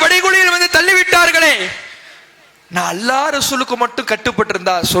 நரக படுகொலியில் தள்ளி விட்டார்களே. நான் அல்லாஹ் ரசூலுக்கு மட்டும் கட்டுப்பட்டு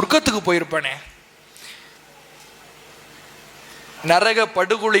இருந்தா சொர்க்கத்துக்கு போயிருப்பேனே. நரக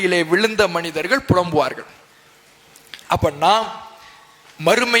படுகொலியிலே விழுந்த மனிதர்கள் புலம்புவார்கள். அப்ப நாம்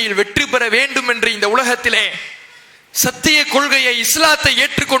மறுமையில் வெற்றி பெற வேண்டும் என்று இந்த உலகத்திலே சத்திய கொள்கையை இஸ்லாத்தை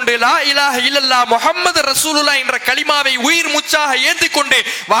ஏற்றுக்கொண்டு லா இலாஹ இல்லல்லாஹ் முஹம்மது ரசூலுல்லாஹ் என்ற கலிமாவை உயிர் மூச்சாக ஏற்றிக்கொண்டு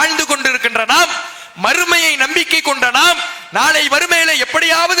வாழ்ந்து கொண்டிருக்கின்ற நாம், மறுமையை நம்பிக்கை கொண்ட நாம், நாளை மறுமையில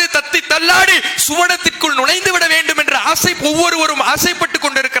எப்படியாவது தத்தி தள்ளாடி சுவனத்திற்குள் நுழைந்து விட வேண்டும் என்ற ஆசை ஒவ்வொருவரும் ஆசைப்பட்டு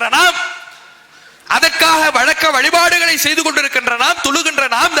கொண்டிருக்கிற நாம், அதற்காக வழக்க வழிபாடுகளை செய்து கொண்டிருக்கின்ற நாம், தொழுகின்ற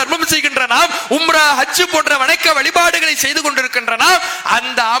நாம், தர்மம் செய்கின்ற நாம், உம்ரா ஹஜ் போன்ற வணக்க வழிபாடுகளை செய்து கொண்டிருக்கின்ற நாம்,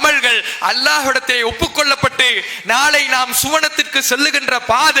 அந்த அமல்கள் அல்லாஹ்விடத்திலே ஒப்புக்கொள்ளப்பட்டு நாளை நாம் சுவனத்திற்கு செல்லுகின்ற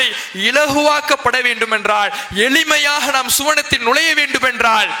பாதை இலகுவாக்கப்பட வேண்டும் என்றால், எளிமையாக நாம் சுவனத்தில் நுழைய வேண்டும்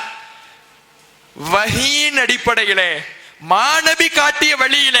என்றால், வஹீயின் அடிப்படையிலே, மாநபி காட்டிய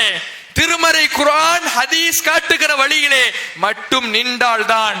வழியிலே, திருமறை குர்ஆன் ஹதீஸ் காட்டுகிற வழியிலே மட்டும்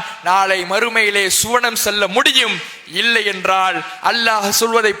நின்றால்தான் நாளை மறுமையிலே சுவனம் செல்ல முடியும். இல்லை என்றால் அல்லாஹ்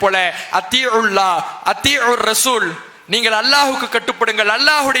சொல்வதை போல அத்தீஉல்லாஹ் அத்தீஉர் ரசூல், நீங்கள் அல்லாஹ்வுக்கு கட்டுப்படுங்கள்,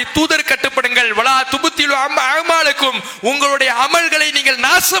 அல்லாஹ்வுடைய தூதர் கட்டுப்படுங்கள், வலா துபுத்திலு அமாலக்கும், உங்களுடைய அமல்களை நீங்கள்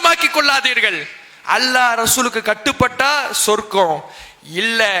நாசமாக்கி கொள்ளாதீர்கள். அல்லாஹ் ரசூலுக்கு கட்டுப்பட்டா சொர்க்கம்,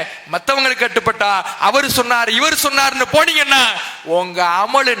 இல்ல மத்தவங்களுக்கு கட்டுப்பட்டா அவர் சொன்னார் இவர் சொன்னார்னு போனீங்கன்னா உங்க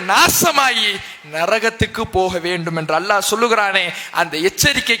அமலு நாசமாயி நரகத்துக்கு போக வேண்டும் என்று அல்லாஹ் சொல்லுகிறானே. அந்த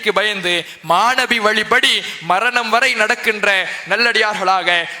எச்சரிக்கைக்கு பயந்து மாநபி வழிபடி மரணம் வரை நடக்கின்ற நல்லடியார்களாக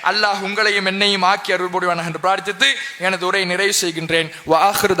அல்லாஹ் உங்களையும் என்னையும் ஆக்கி அருள் புரிவானாக என்று பிரார்த்தித்து எனது உரையை நிறைவு செய்கின்றேன். வ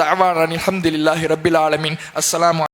ஆகிரு தஅவானா அல்ஹம்துலில்லாஹி ரப்பில் ஆலமீன். அஸ்ஸலாமு